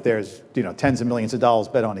 But if there's tens of millions of dollars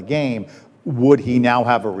bet on a game, would he now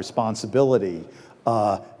have a responsibility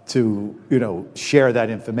to share that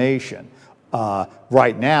information?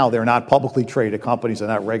 Right now, they're not publicly traded companies. They're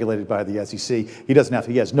not regulated by the SEC. He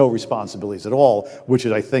has no responsibilities at all, which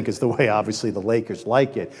I think is the way, obviously, the Lakers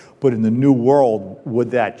like it. But in the new world, would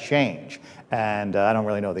that change? And I don't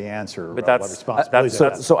really know the answer. But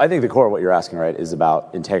So I think the core of what you're asking, right, is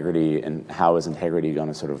about integrity and how is integrity going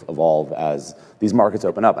to sort of evolve as these markets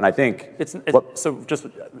open up. And I think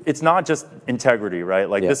it's not just integrity, right?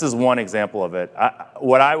 Like this is one example of it.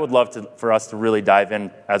 What I would love for us to really dive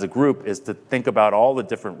in as a group is to think about all the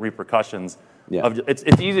different repercussions. It's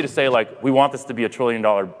easy to say, like, we want this to be $1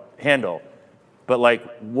 trillion handle. But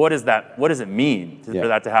like, what does it mean for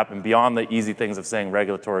that to happen beyond the easy things of saying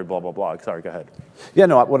regulatory, blah, blah, blah? Sorry, go ahead. Yeah,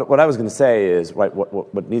 no, what I was going to say is, right,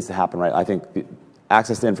 what needs to happen, right? I think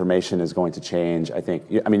access to information is going to change.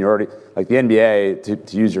 You're already, like the NBA,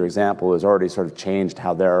 to use your example, has already sort of changed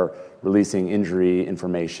how they're releasing injury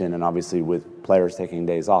information, and obviously with players taking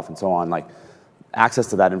days off and so on, like access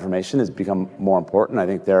to that information has become more important. I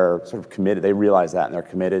think they're sort of committed, they realize that and they're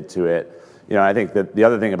committed to it. I think that the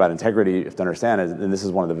other thing about integrity, you have to understand, is, and this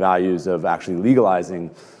is one of the values of actually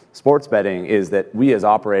legalizing sports betting, is that we as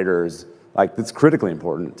operators, like, it's critically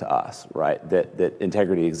important to us, right, that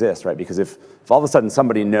integrity exists, right? Because if all of a sudden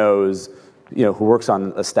somebody knows, who works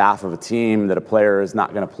on a staff of a team, that a player is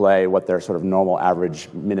not going to play what their sort of normal average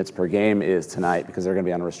minutes per game is tonight because they're going to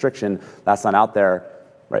be on a restriction, that's not out there,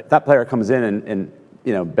 right? That player comes in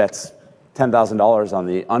and bets $10,000 on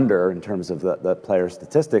the under in terms of the player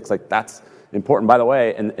statistics, like, that's important. By the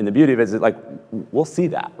way, and the beauty of it is that, like, we'll see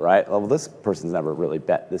that, right? Well, this person's never really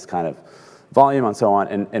bet this kind of volume and so on,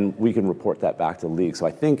 and we can report that back to the league. So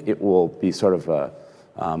I think it will be sort of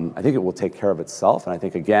I think it will take care of itself. And I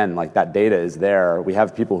think, again, like, that data is there. We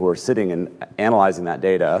have people who are sitting and analyzing that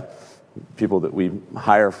data, people that we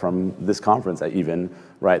hire from this conference even,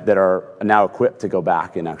 right, that are now equipped to go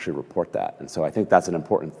back and actually report that. And so I think that's an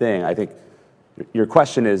important thing. I think your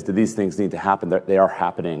question is, do these things need to happen? They are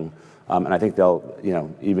happening. And I think they'll,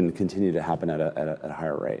 even continue to happen at a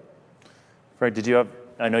higher rate. Fred,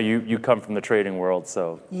 I know you come from the trading world,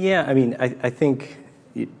 so. Yeah, I think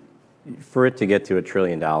for it to get to $1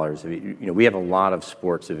 trillion, we have a lot of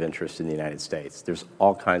sports of interest in the United States. There's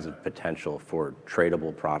all kinds of potential for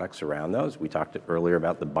tradable products around those. We talked earlier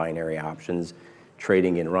about the binary options,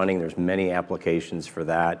 trading and running. There's many applications for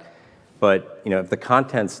that. But if the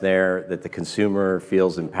content's there, that the consumer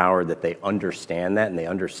feels empowered, that they understand that and they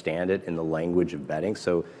understand it in the language of betting.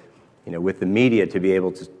 So, with the media, to be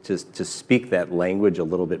able to speak that language a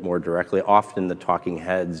little bit more directly. Often the talking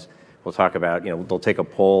heads will talk about, they'll take a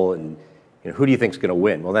poll and, who do you think's going to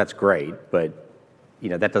win? Well, that's great, but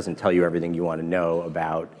that doesn't tell you everything you want to know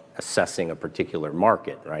about assessing a particular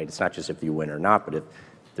market, right? It's not just if you win or not, but if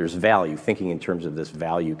there's value, thinking in terms of this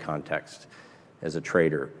value context as a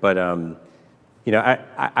trader. But,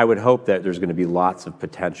 I would hope that there's going to be lots of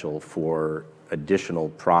potential for additional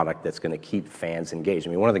product that's going to keep fans engaged.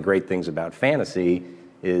 One of the great things about fantasy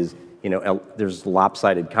is, there's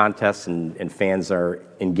lopsided contests and fans are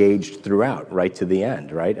engaged throughout, right to the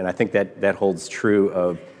end, right? And I think that holds true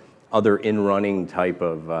of other in-running type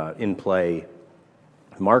of in-play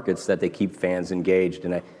markets, that they keep fans engaged.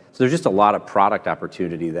 And so there's just a lot of product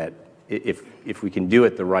opportunity that if we can do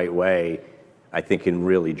it the right way, I think can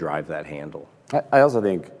really drive that handle. I also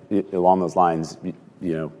think along those lines,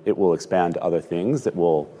 it will expand to other things that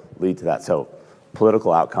will lead to that. So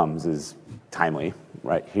political outcomes is timely,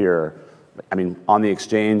 right? Here, I mean, on the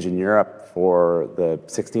exchange in Europe for the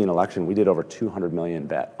 2016 election, we did over 200 million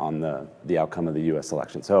bet on the outcome of the U.S.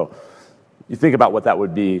 election. So you think about what that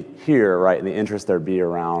would be here, right? And the interest there'd be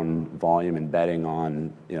around volume and betting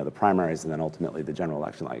on, the primaries and then ultimately the general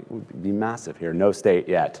election, like, would be massive here. No state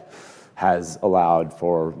yet has allowed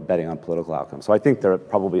for betting on political outcomes. So I think there are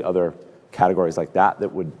probably other categories like that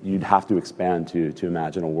you'd have to expand to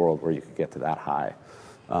imagine a world where you could get to that high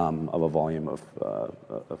of a volume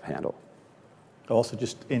of handle. Also,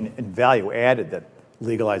 just in value added that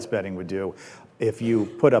legalized betting would do, if you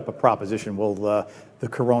put up a proposition, will the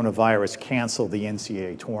coronavirus cancel the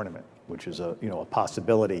NCAA tournament, which is a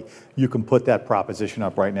possibility. You can put that proposition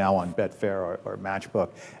up right now on Betfair or Matchbook,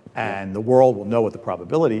 and the world will know what the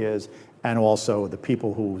probability is, and also the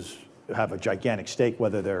people who have a gigantic stake,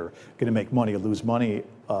 whether they're going to make money or lose money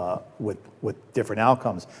with different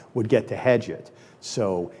outcomes, would get to hedge it.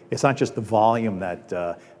 So it's not just the volume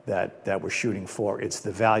that we're shooting for; it's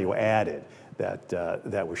the value added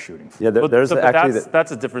that we're shooting for. Yeah,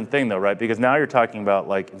 that's a different thing, though, right? Because now you're talking about,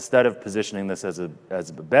 like, instead of positioning this as a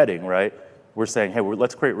betting, right? We're saying, hey,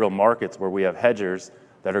 let's create real markets where we have hedgers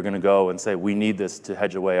that are going to go and say, we need this to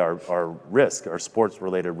hedge away our risk, our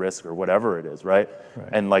sports-related risk, or whatever it is, right?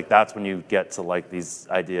 And, like, that's when you get to, like, these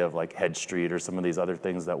idea of, like, Hedge Street or some of these other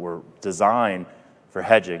things that were designed for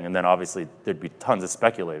hedging. And then obviously there'd be tons of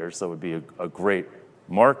speculators, so it would be a great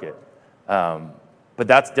market. But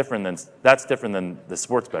that's different than the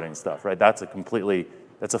sports betting stuff, right? That's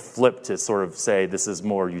a flip to sort of say this is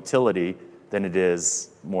more utility than it is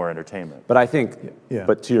more entertainment. But I think,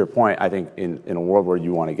 but to your point, I think in a world where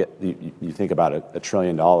you want to get, you think about $1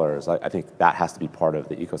 trillion, I think that has to be part of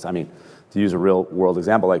the ecosystem. I mean, to use a real world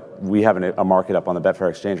example, like we have a market up on the Betfair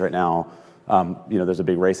exchange right now. There's a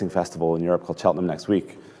big racing festival in Europe called Cheltenham next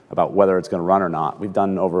week about whether it's going to run or not. We've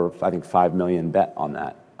done over, I think, 5 million bet on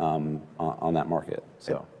that market.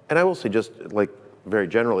 So, and I will say, just like very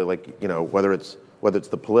generally, like, whether it's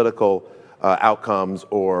the political outcomes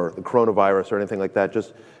or the coronavirus or anything like that,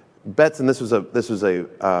 just bets. And this was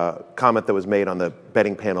a comment that was made on the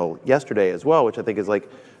betting panel yesterday as well, which I think is like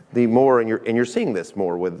the more, and you're seeing this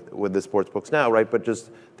more with the sports books now, right? But just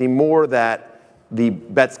the more that the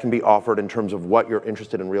bets can be offered in terms of what you're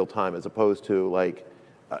interested in real time, as opposed to like,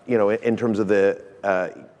 in terms of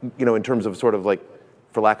in terms of sort of like,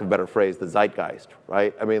 for lack of a better phrase, the zeitgeist,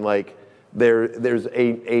 right? I mean, like there's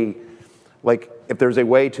like if there's a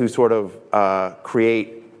way to sort of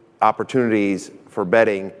create opportunities for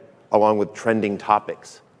betting along with trending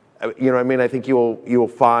topics, I mean, I think you'll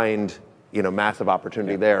find massive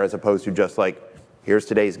opportunity there, as opposed to just like, here's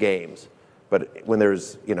today's games. But when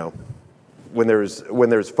there's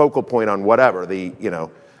focal point on whatever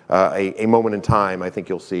a moment in time, I think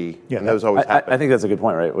you'll see, and those always happen. I think that's a good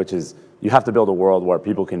point, right? Which is, you have to build a world where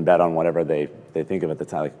people can bet on whatever they think of at the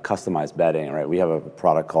time, like customized betting, right? We have a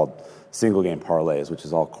product called single game parlays, which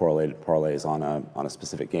is all correlated parlays on a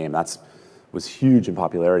specific game. Was huge in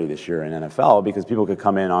popularity this year in NFL because people could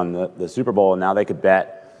come in on the Super Bowl and now they could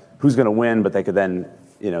bet who's going to win, but they could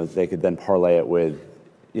then parlay it with,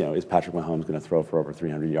 is Patrick Mahomes going to throw for over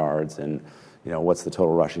 300 yards, and what's the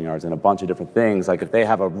total rushing yards, and a bunch of different things. Like if they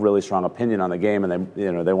have a really strong opinion on the game and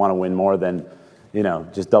they want to win more than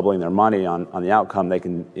just doubling their money on the outcome, they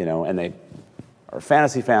can, and they are a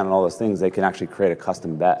fantasy fan and all those things, they can actually create a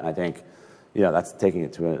custom bet. And I think, that's taking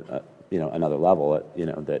it to another level.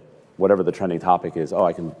 That whatever the trending topic is,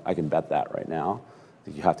 I can bet that right now. I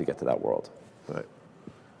think you have to get to that world. Right.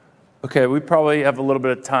 Okay, we probably have a little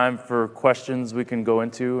bit of time for questions we can go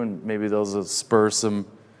into, and maybe those will spur some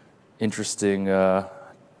interesting. Let's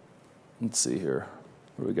see here,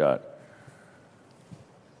 what do we got?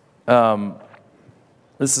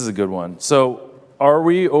 This is a good one. So, are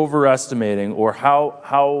we overestimating, or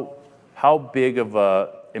how big of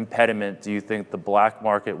a impediment do you think the black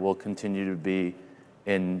market will continue to be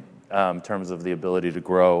in terms of the ability to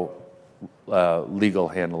grow legal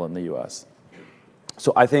handle in the U.S.?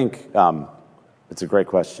 So I think it's a great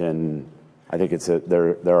question. I think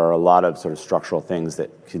there are a lot of sort of structural things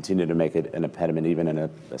that continue to make it an impediment, even in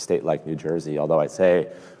a state like New Jersey. Although I'd say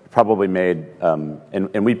probably made,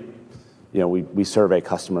 and we survey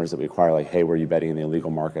customers that we acquire, like, hey, were you betting in the illegal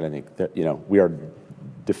market? I think that we are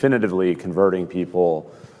definitively converting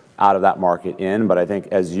people out of that market in. But I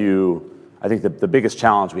think I think the biggest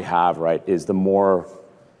challenge we have, right, is the more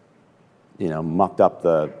mucked up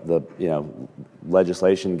the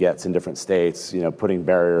legislation gets in different states, putting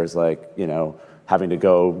barriers like, having to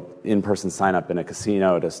go in-person sign up in a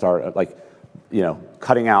casino to start, like,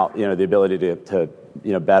 cutting out, the ability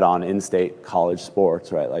to bet on in-state college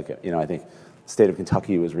sports, right? Like, I think state of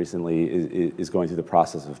Kentucky was recently is going through the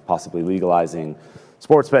process of possibly legalizing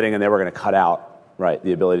sports betting, and they were going to cut out, right,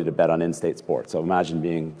 the ability to bet on in-state sports. So imagine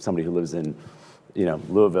being somebody who lives in,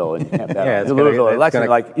 Louisville, and you can't bet on Louisville election.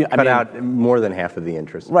 Cut out more than half of the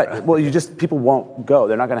interest. Right. Well, people won't go.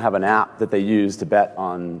 They're not going to have an app that they use to bet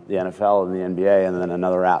on the NFL and the NBA, and then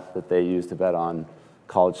another app that they use to bet on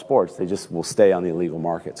college sports. They just will stay on the illegal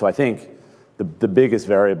market. So I think the biggest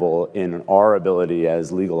variable in our ability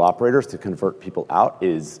as legal operators to convert people out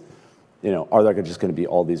is, are there just going to be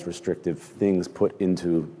all these restrictive things put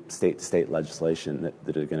into state-to-state legislation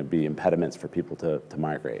that are going to be impediments for people to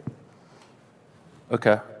migrate?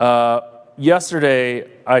 Okay. Yesterday,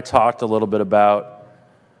 I talked a little bit about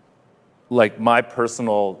my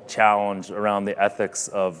personal challenge around the ethics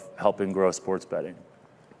of helping grow sports betting.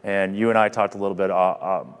 And you and I talked a little bit,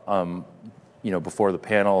 before the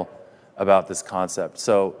panel about this concept.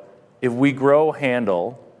 So if we grow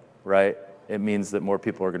handle, right, it means that more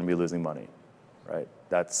people are going to be losing money, right?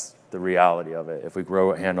 That's the reality of it, if we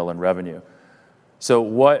grow handle and revenue. So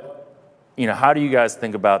how do you guys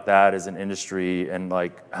think about that as an industry, and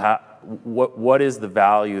what is the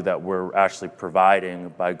value that we're actually providing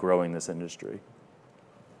by growing this industry?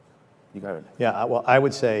 You got it. Yeah, well, I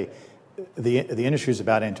would say the industry is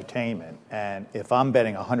about entertainment, and if I'm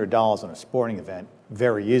betting $100 on a sporting event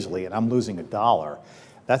very easily and I'm losing $1,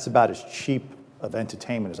 that's about as cheap of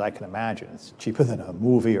entertainment as I can imagine. It's cheaper than a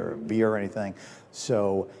movie or a beer or anything.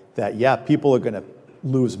 So that, people are going to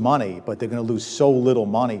lose money, but they're going to lose so little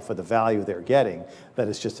money for the value they're getting that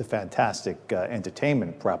it's just a fantastic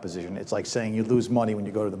entertainment proposition. It's like saying you lose money when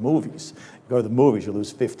you go to the movies. You go to the movies, you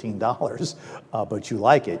lose $15, but you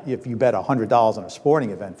like it. If you bet $100 on a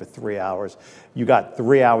sporting event for 3 hours, you got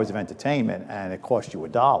 3 hours of entertainment, and it cost you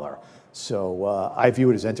 $1. So I view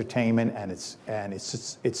it as entertainment, and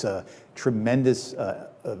it's a tremendous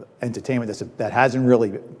entertainment that hasn't really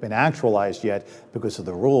been actualized yet because of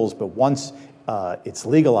the rules. But once it's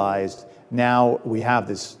legalized, now we have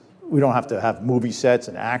this. We don't have to have movie sets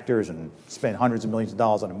and actors and spend hundreds of millions of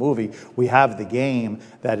dollars on a movie. We have the game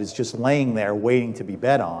that is just laying there waiting to be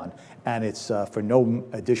bet on, and it's for no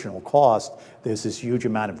additional cost. There's this huge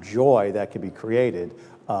amount of joy that can be created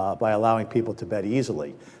by allowing people to bet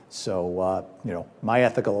easily. So, my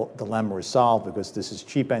ethical dilemma is solved because this is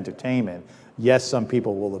cheap entertainment. Yes, some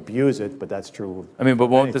people will abuse it, but that's true. But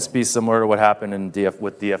won't this be similar to what happened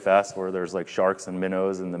with DFS, where there's sharks and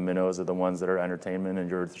minnows, and the minnows are the ones that are entertainment, and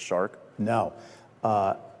you're the shark? No.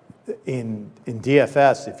 In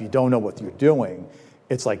DFS, if you don't know what you're doing,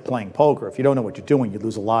 it's like playing poker. If you don't know what you're doing, you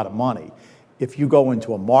lose a lot of money. If you go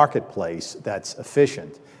into a marketplace that's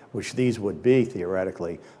efficient, which these would be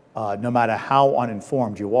theoretically, no matter how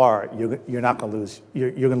uninformed you are, you're not going to lose.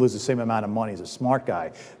 You're going to lose the same amount of money as a smart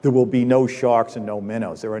guy. There will be no sharks and no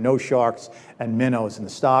minnows. There are no sharks and minnows in the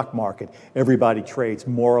stock market. Everybody trades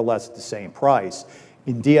more or less at the same price.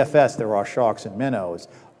 In DFS, there are sharks and minnows,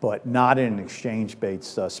 but not in an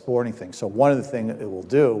exchange-based sporting thing. So one of the things it will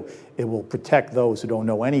do, it will protect those who don't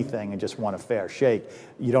know anything and just want a fair shake.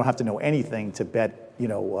 You don't have to know anything to bet,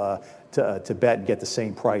 to bet and get the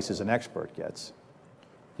same price as an expert gets.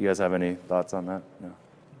 Do you guys have any thoughts on that?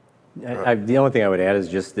 No. The only thing I would add is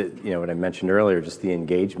just that, what I mentioned earlier, just the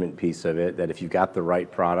engagement piece of it, that if you've got the right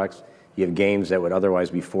products, you have games that would otherwise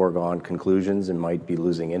be foregone conclusions and might be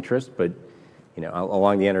losing interest, but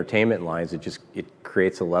along the entertainment lines, it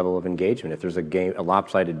creates a level of engagement. If there's a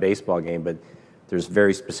lopsided baseball game, but there's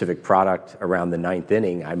very specific product around the ninth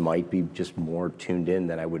inning, I might be just more tuned in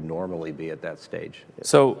than I would normally be at that stage.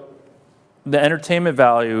 So the entertainment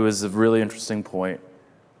value is a really interesting point.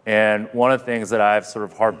 And one of the things that I've sort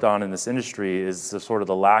of harped on in this industry is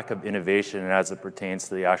the lack of innovation as it pertains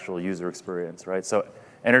to the actual user experience, right? So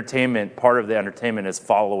part of the entertainment is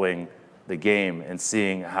following the game and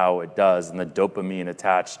seeing how it does and the dopamine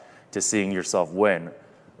attached to seeing yourself win.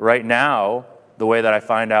 Right now, the way that I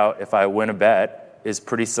find out if I win a bet is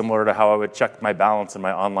pretty similar to how I would check my balance in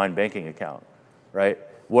my online banking account, right?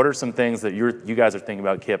 What are some things that you guys are thinking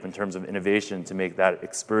about, Kip, in terms of innovation to make that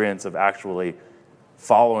experience of actually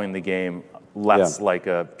following the game less like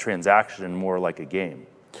a transaction, more like a game?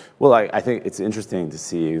 Well, I think it's interesting to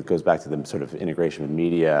see. It goes back to the sort of integration with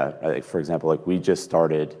media. For example, we just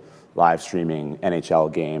started live streaming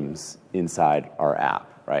NHL games inside our app,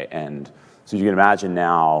 right? And so you can imagine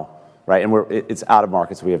now, right? And it's out of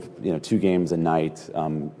market, so we have 2 games a night.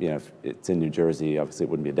 If it's in New Jersey, obviously it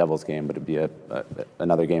wouldn't be a Devils game, but it'd be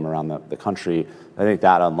another game around the country. I think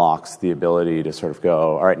that unlocks the ability to sort of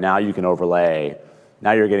go, all right, now you can overlay.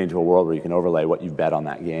 Now you're getting to a world where you can overlay what you bet on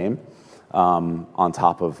that game on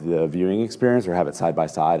top of the viewing experience, or have it side by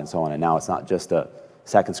side and so on. And now it's not just a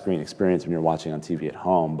second screen experience when you're watching on TV at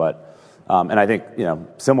home. But and I think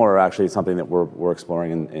similar actually is something that we're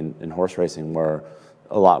exploring in horse racing, where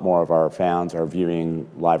a lot more of our fans are viewing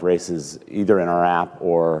live races either in our app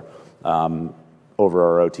or over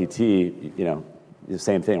our OTT. The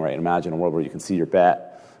same thing, right? Imagine a world where you can see your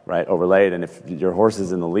bet, right, overlaid, and if your horse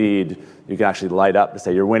is in the lead, you can actually light up to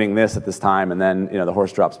say you're winning this at this time, and then the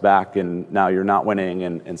horse drops back, and now you're not winning,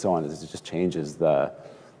 and so on. It just changes the,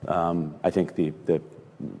 I think the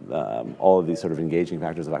all of these sort of engaging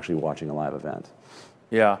factors of actually watching a live event.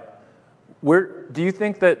 Yeah. Do you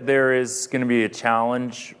think that there is going to be a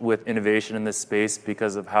challenge with innovation in this space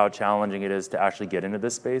because of how challenging it is to actually get into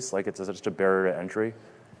this space? Like, it's such a barrier to entry?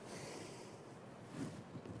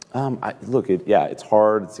 It's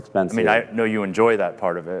hard, it's expensive. I mean, I know you enjoy that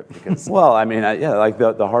part of it because. Well, I mean, like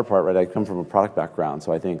the hard part, right? I come from a product background,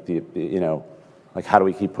 so I think like how do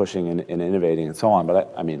we keep pushing and innovating and so on.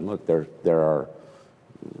 But I mean, look, there are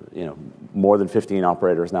more than 15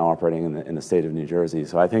 operators now operating in the state of New Jersey.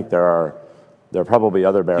 So I think there are probably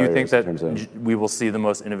other barriers. Do you think that we will see the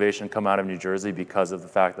most innovation come out of New Jersey because of the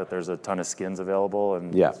fact that there's a ton of skins available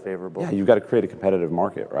and it's favorable? Yeah, you've got to create a competitive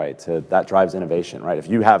market, right? That drives innovation, right? If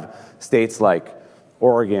you have states like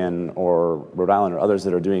Oregon or Rhode Island or others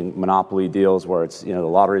that are doing monopoly deals where it's the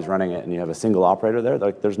lottery's running it and you have a single operator there,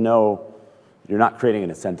 like you're not creating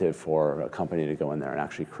an incentive for a company to go in there and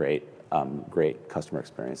actually create great customer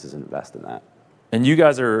experiences and invest in that. And you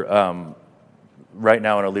guys are right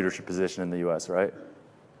now in a leadership position in the U.S., right?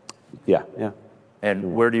 Yeah.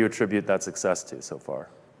 And where do you attribute that success to so far?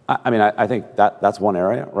 I think that's one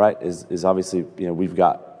area, right? Is obviously we've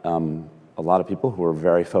got a lot of people who are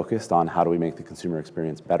very focused on how do we make the consumer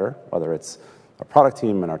experience better, whether it's our product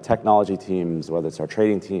team and our technology teams, whether it's our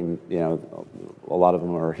trading team. A lot of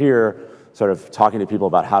them are here, sort of talking to people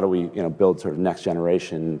about how do we build sort of next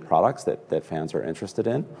generation products that fans are interested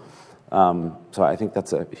in. So I think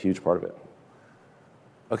that's a huge part of it.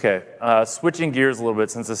 Okay, switching gears a little bit,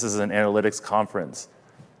 since this is an analytics conference.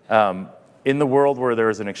 In the world where there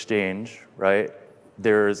is an exchange, right,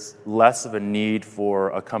 there's less of a need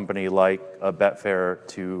for a company like a Betfair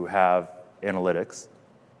to have analytics,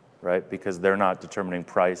 right, because they're not determining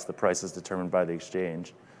price. The price is determined by the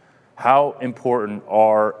exchange. How important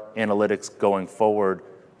are analytics going forward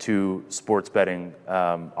to sports betting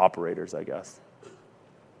operators, I guess?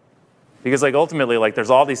 Because ultimately,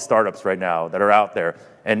 there's all these startups right now that are out there,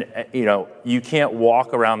 and you can't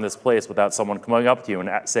walk around this place without someone coming up to you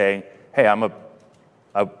and saying, "Hey,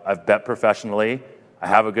 I've bet professionally. I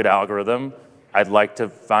have a good algorithm. I'd like to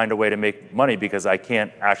find a way to make money because I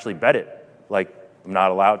can't actually bet it. I'm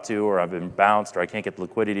not allowed to, or I've been bounced, or I can't get the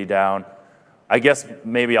liquidity down." I guess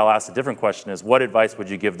maybe I'll ask a different question: is what advice would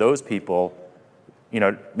you give those people?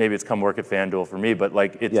 Maybe it's come work at FanDuel for me, but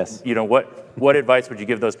yes. What advice would you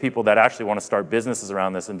give those people that actually want to start businesses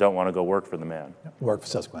around this and don't want to go work for the man? Work for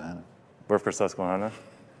Susquehanna. Work for Susquehanna?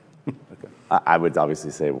 Okay. I would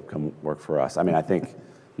obviously say come work for us. I mean, I think,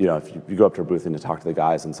 if you go up to a booth and you talk to the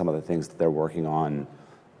guys and some of the things that they're working on,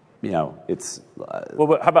 it's... Well,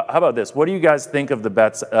 but how about this? What do you guys think of the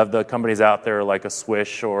bets of the companies out there like a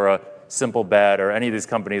Swish or a Simple Bet or any of these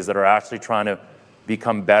companies that are actually trying to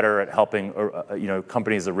become better at helping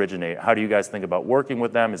companies originate? How do you guys think about working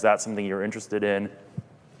with them? Is that something you're interested in?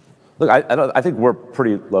 Look, I think we're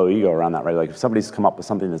pretty low ego around that, right? If somebody's come up with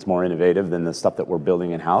something that's more innovative than the stuff that we're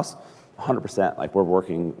building in-house, 100%, we're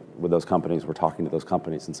working with those companies, we're talking to those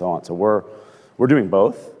companies and so on. So we're doing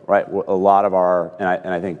both, right? A lot of our,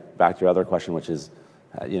 and I think back to your other question, which is,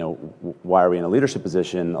 why are we in a leadership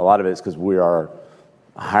position? A lot of it is because we are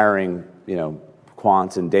hiring,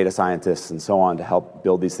 quants and data scientists and so on to help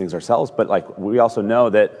build these things ourselves. But we also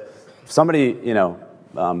know that if somebody,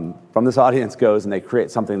 from this audience goes and they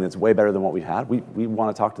create something that's way better than what we had, we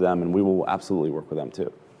want to talk to them and we will absolutely work with them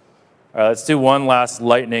too. All right, let's do one last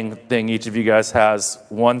lightning thing. Each of you guys has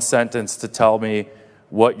one sentence to tell me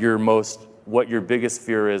what your biggest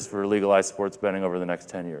fear is for legalized sports betting over the next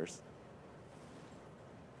 10 years.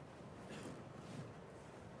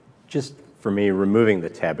 Just for me, removing the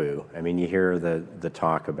taboo. I mean, you hear the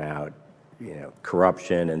talk about,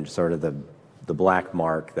 corruption and sort of the black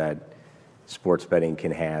mark that sports betting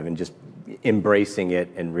can have, and just embracing it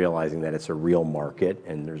and realizing that it's a real market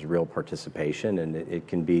and there's real participation, and it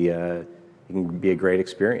can be a great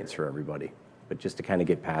experience for everybody. But just to kind of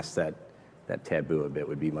get past that taboo a bit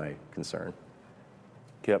would be my concern.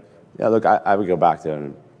 Yep. Yeah, look, I would go back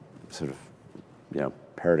to sort of,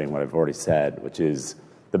 parroting what I've already said, which is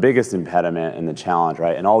the biggest impediment and the challenge,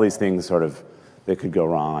 right? And all these things sort of that could go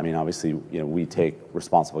wrong. I mean, obviously, we take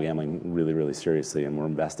responsible gambling really, really seriously, and we're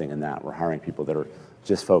investing in that. We're hiring people that are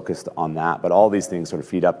just focused on that. But all these things sort of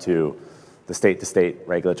feed up to the state-to-state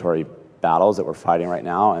regulatory battles that we're fighting right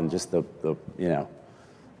now, and just the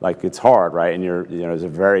it's hard, right? And there's a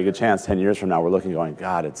very good chance 10 years from now we're looking, going,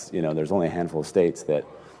 God, there's only a handful of states that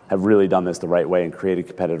have really done this the right way and created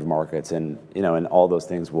competitive markets, and and all those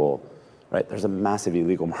things will, right? There's a massive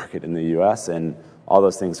illegal market in the U.S., and all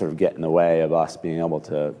those things sort of get in the way of us being able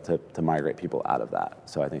to migrate people out of that.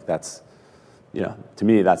 So I think that's, to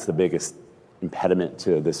me, that's the biggest impediment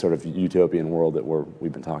to this sort of utopian world that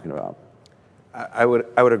we've been talking about. I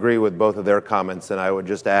would agree with both of their comments, and I would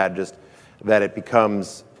just add that it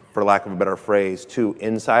becomes, for lack of a better phrase, too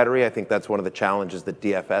insidery. I think that's one of the challenges that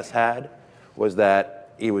DFS had, was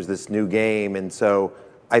that it was this new game, and so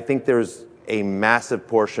I think there's a massive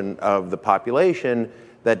portion of the population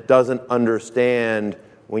that doesn't understand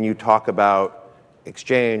when you talk about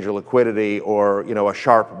exchange or liquidity or a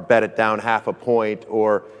sharp bet it down half a point,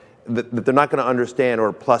 or that they're not going to understand,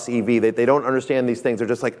 or plus EV. They don't understand these things. They're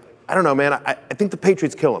just like, I don't know, man. I think the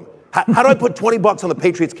Patriots kill him. How do I put $20 on the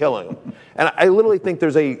Patriots killing him? And I literally think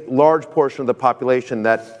there's a large portion of the population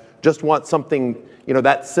that just wants something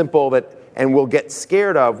that simple, and will get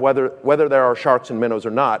scared of whether there are sharks and minnows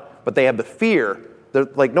or not. But they have the fear. They're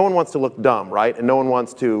like, no one wants to look dumb, right? And no one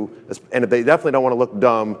wants to, and they definitely don't want to look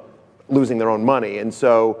dumb losing their own money. And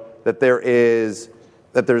so that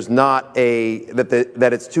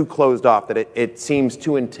it's too closed off, that it seems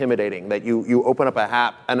too intimidating, that you open up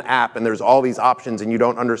an app and there's all these options and you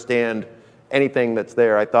don't understand anything that's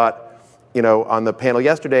there. I thought, on the panel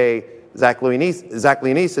yesterday, Zach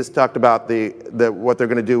Leonesis talked about what they're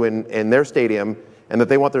going to do in their stadium, and that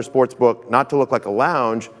they want their sports book not to look like a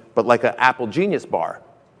lounge, but like an Apple Genius bar,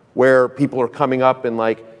 where people are coming up and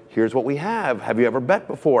like, here's what we have. Have you ever bet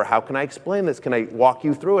before? How can I explain this? Can I walk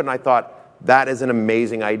you through it? And I thought, that is an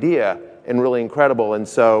amazing idea and really incredible. And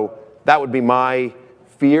so that would be my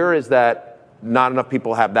fear, is that not enough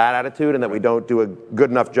people have that attitude, and that we don't do a good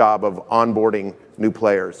enough job of onboarding new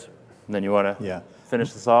players. And then you want to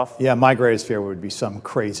finish this off? Yeah, my greatest fear would be some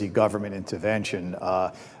crazy government intervention.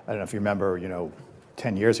 I don't know if you remember,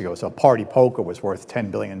 10 years ago, so Party Poker was worth $10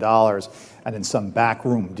 billion, and in some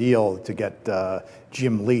backroom deal to get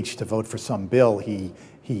Jim Leach to vote for some bill, he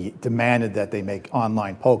demanded that they make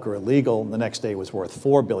online poker illegal, and the next day it was worth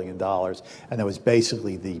 $4 billion, and that was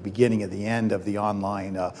basically the beginning of the end of the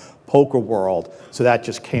online poker world. So that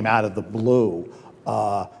just came out of the blue,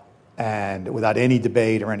 and without any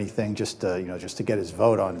debate or anything, just to get his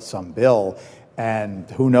vote on some bill. And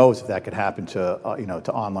who knows if that could happen to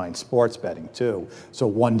to online sports betting too. So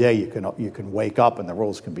one day you can wake up and the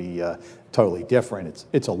rules can be totally different.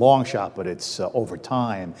 It's a long shot, but it's over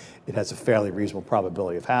time it has a fairly reasonable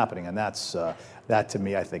probability of happening, and that to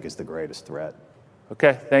me I think is the greatest threat.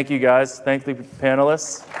 Okay, thank you guys. Thank the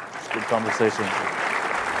panelists. Good conversation.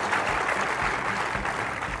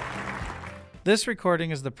 This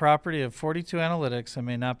recording is the property of 42 Analytics and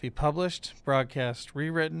may not be published, broadcast,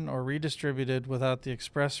 rewritten, or redistributed without the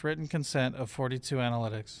express written consent of 42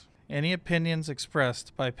 Analytics. Any opinions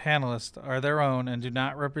expressed by panelists are their own and do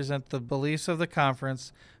not represent the beliefs of the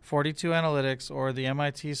conference, 42 Analytics, or the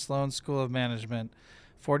MIT Sloan School of Management.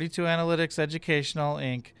 42 Analytics Educational,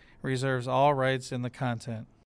 Inc. reserves all rights in the content.